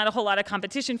if there's not a whole lot of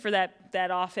competition for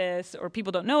that office, or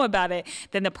people don't know about it,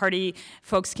 then the party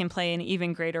folks can play an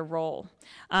even greater role.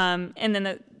 And then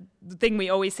the thing we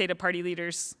always say to party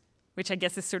leaders, which I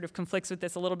guess is sort of conflicts with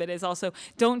this a little bit, is also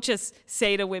don't just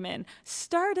say to women,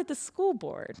 start at the school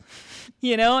board,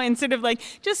 and sort of like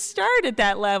just start at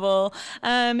that level.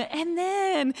 And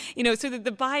then, so that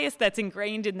the bias that's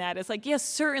ingrained in that is like, yes,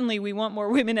 certainly we want more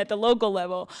women at the local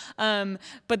level,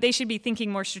 but they should be thinking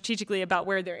more strategically about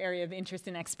where their area of interest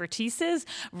and expertise is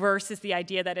versus the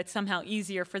idea that it's somehow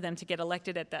easier for them to get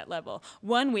elected at that level.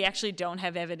 One, we actually don't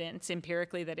have evidence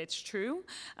empirically that it's true.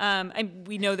 And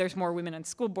we know there's more women on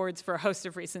school boards for a host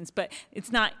of reasons, but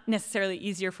it's not necessarily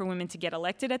easier for women to get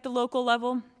elected at the local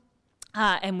level.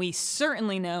 And we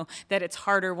certainly know that it's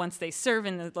harder once they serve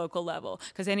in the local level,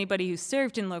 because anybody who's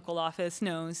served in local office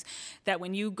knows that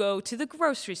when you go to the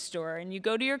grocery store and you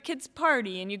go to your kid's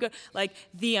party and you go, like,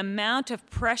 the amount of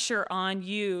pressure on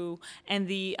you and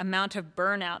the amount of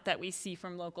burnout that we see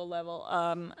from local level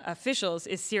officials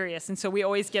is serious. And so we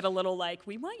always get a little like,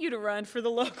 we want you to run for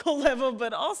the local level,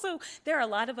 but also there are a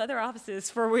lot of other offices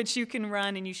for which you can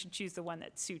run, and you should choose the one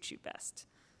that suits you best.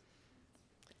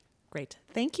 Great.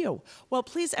 Thank you. Well,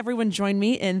 please, everyone, join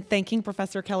me in thanking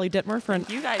Professor Kelly Dittmer for an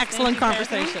excellent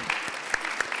conversation.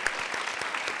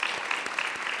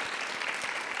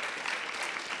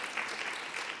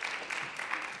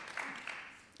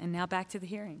 And now back to the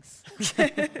hearings.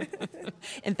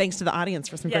 And thanks to the audience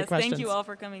for some great questions. Yes, thank you all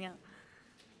for coming out.